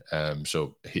ADP.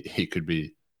 So he could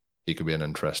be an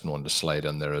interesting one to slide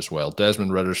in there as well.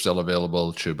 Desmond Ridder still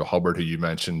available. Chuba Hubbard, who you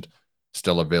mentioned,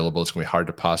 still available. It's going to be hard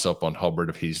to pass up on Hubbard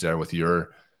if he's there with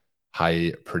your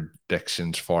high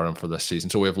predictions for him for this season.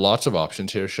 So we have lots of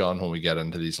options here, Sean, when we get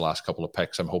into these last couple of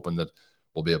picks. I'm hoping that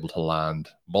we'll be able to land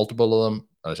multiple of them.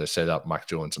 As I say that, Mac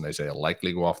Jones and Isaiah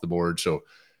Likely go off the board. So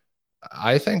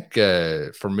I think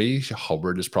for me,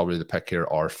 Hubbard is probably the pick here,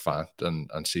 or Fant,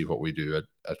 and see what we do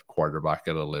at quarterback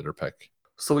at a later pick.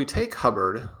 So we take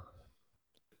Hubbard.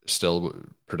 Still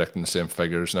predicting the same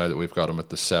figures now that we've got him at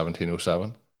the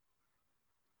 1707.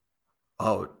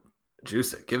 Oh,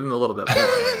 juice it. Give him a little bit more.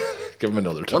 Give him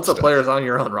another touchdown. Once a player's on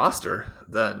your own roster,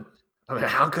 then, I mean,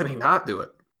 how could he not do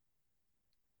it?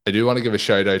 I do want to give a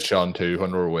shout out, Sean, too,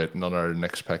 when we're waiting on our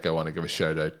next pick. I want to give a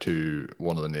shout out to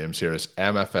one of the names here. It's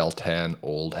MFL 10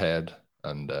 Old Head.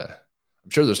 And I'm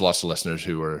sure there's lots of listeners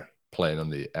who are playing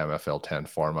on the MFL 10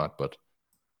 format, but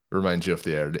it reminds you of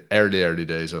the early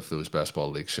days of those best ball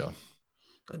leagues, Sean.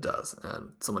 It does.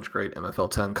 And so much great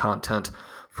MFL 10 content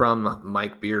from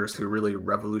Mike Beers, who really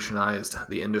revolutionized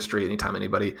the industry. Anytime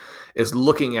anybody is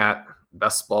looking at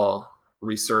best ball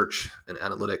research and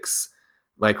analytics,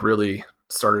 Mike really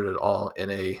started it all in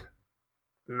a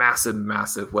massive,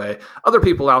 massive way. Other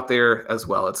people out there as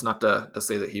well. It's not to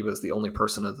say that he was the only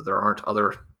person, that there aren't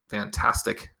other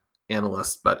fantastic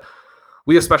analysts, but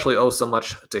we especially owe so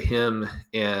much to him.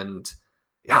 And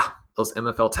yeah, those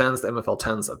MFL 10s, the MFL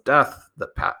 10s of death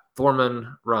that Pat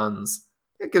Thorman runs,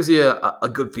 it gives you a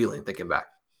good feeling thinking back.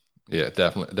 Yeah,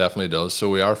 definitely does. So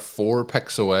we are 4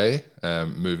 picks away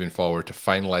moving forward to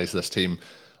finalize this team.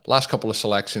 Last couple of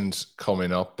selections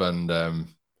coming up, and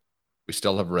we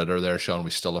still have Ridder there, Sean.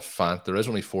 We still have Fant. There is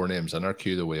only 4 names in our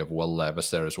queue, though. We have Will Levis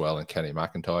there as well and Kenny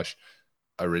McIntosh.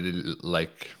 I really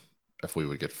like if we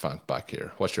would get Fant back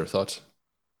here. What's your thoughts?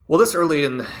 Well, this early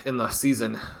in the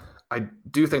season, I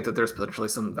do think that there's potentially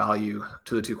some value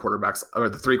to the 2 quarterbacks, or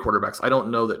the 3 quarterbacks. I don't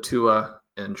know that Tua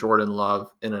and Jordan Love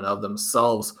in and of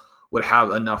themselves would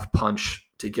have enough punch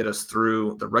to get us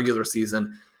through the regular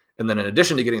season. And then in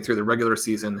addition to getting through the regular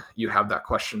season, you have that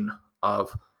question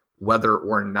of whether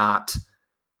or not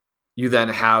you then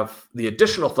have the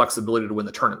additional flexibility to win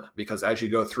the tournament. Because as you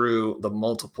go through the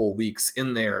multiple weeks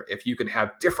in there, if you can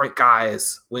have different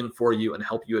guys win for you and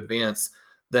help you advance,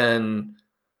 then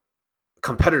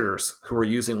competitors who are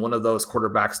using one of those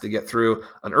quarterbacks to get through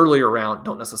an earlier round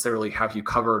don't necessarily have you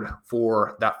covered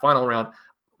for that final round.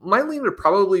 My lean would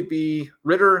probably be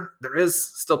Ridder. There is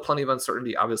still plenty of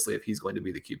uncertainty, obviously, if he's going to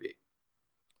be the QB.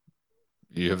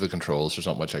 You have the controls. There's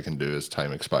not much I can do as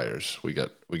time expires. We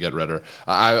get Ridder.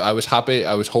 I was happy.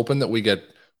 I was hoping that we get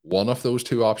one of those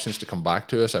 2 options to come back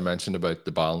to us. I mentioned about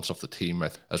the balance of the team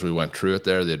as we went through it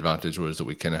there. The advantage was that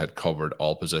we kind of had covered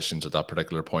all positions at that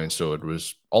particular point. So it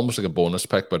was almost like a bonus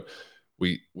pick, but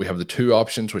we have the 2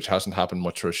 options, which hasn't happened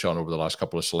much for us, Sean, over the last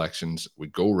couple of selections. We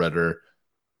go Ridder.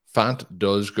 Fant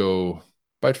does go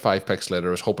about 5 picks later.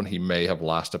 I was hoping he may have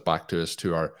lasted back to us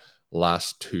to our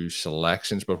last two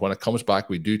selections. But when it comes back,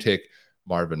 we do take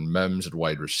Marvin Mims at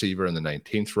wide receiver in the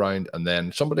 19th round. And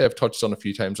then somebody I've touched on a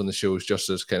few times on the shows, just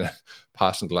as kind of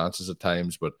passing glances at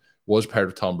times, but was paired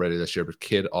with Tom Brady this year. But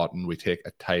Cade Otton, we take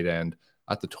a tight end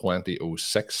at the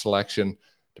 2006 selection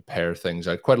to pair things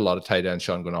out. Quite a lot of tight ends,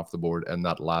 Sean, going off the board in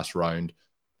that last round.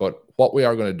 But what we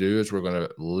are going to do is we're going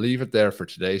to leave it there for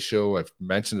today's show. I've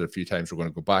mentioned it a few times. We're going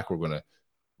to go back. We're going to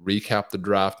recap the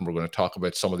draft, and we're going to talk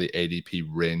about some of the ADP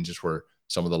ranges where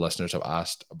some of the listeners have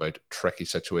asked about tricky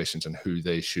situations and who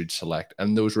they should select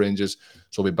in those ranges.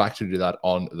 So we'll be back to do that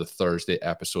on the Thursday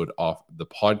episode of the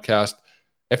podcast.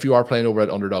 If you are playing over at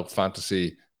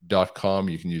UnderdogFantasy.com,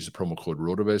 you can use the promo code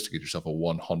RotoViz to get yourself a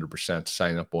 100%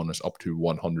 sign-up bonus up to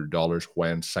 $100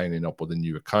 when signing up with a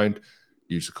new account.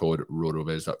 Use the code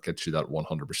RotoViz. That gets you that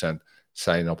 100%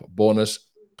 sign-up bonus.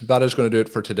 That is going to do it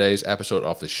for today's episode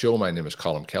of the show. My name is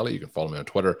Colin Kelly. You can follow me on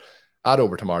Twitter at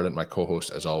 @OverToMarlin. My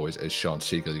co-host, as always, is Sean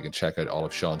Siegel. You can check out all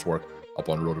of Sean's work up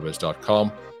on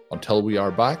rotoviz.com. Until we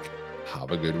are back,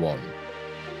 have a good one.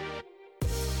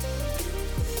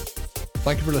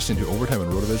 Thank you for listening to Overtime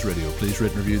on RotoViz Radio. Please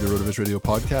rate and review the RotoViz Radio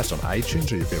podcast on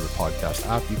iTunes or your favorite podcast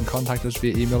app. You can contact us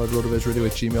via email at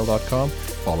rotovizradio@gmail.com.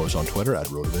 Follow us on Twitter at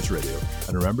RotoViz Radio.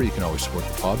 And remember, you can always support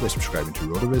the pod by subscribing to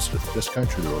RotoViz with a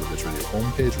discount through the RotoViz Radio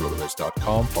homepage,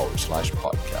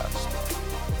 rotoviz.com/podcast.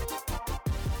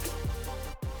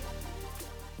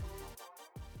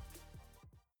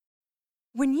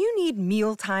 When you need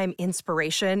mealtime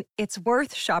inspiration, it's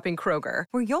worth shopping Kroger,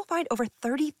 where you'll find over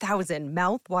 30,000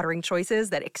 mouth-watering choices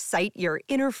that excite your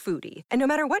inner foodie. And no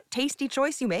matter what tasty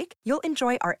choice you make, you'll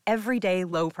enjoy our everyday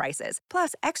low prices,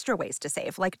 plus extra ways to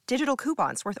save, like digital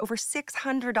coupons worth over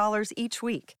 $600 each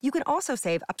week. You can also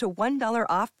save up to $1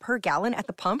 off per gallon at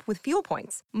the pump with fuel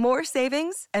points. More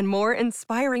savings and more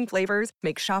inspiring flavors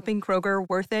make shopping Kroger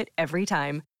worth it every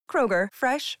time. Kroger,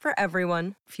 fresh for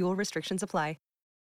everyone. Fuel restrictions apply.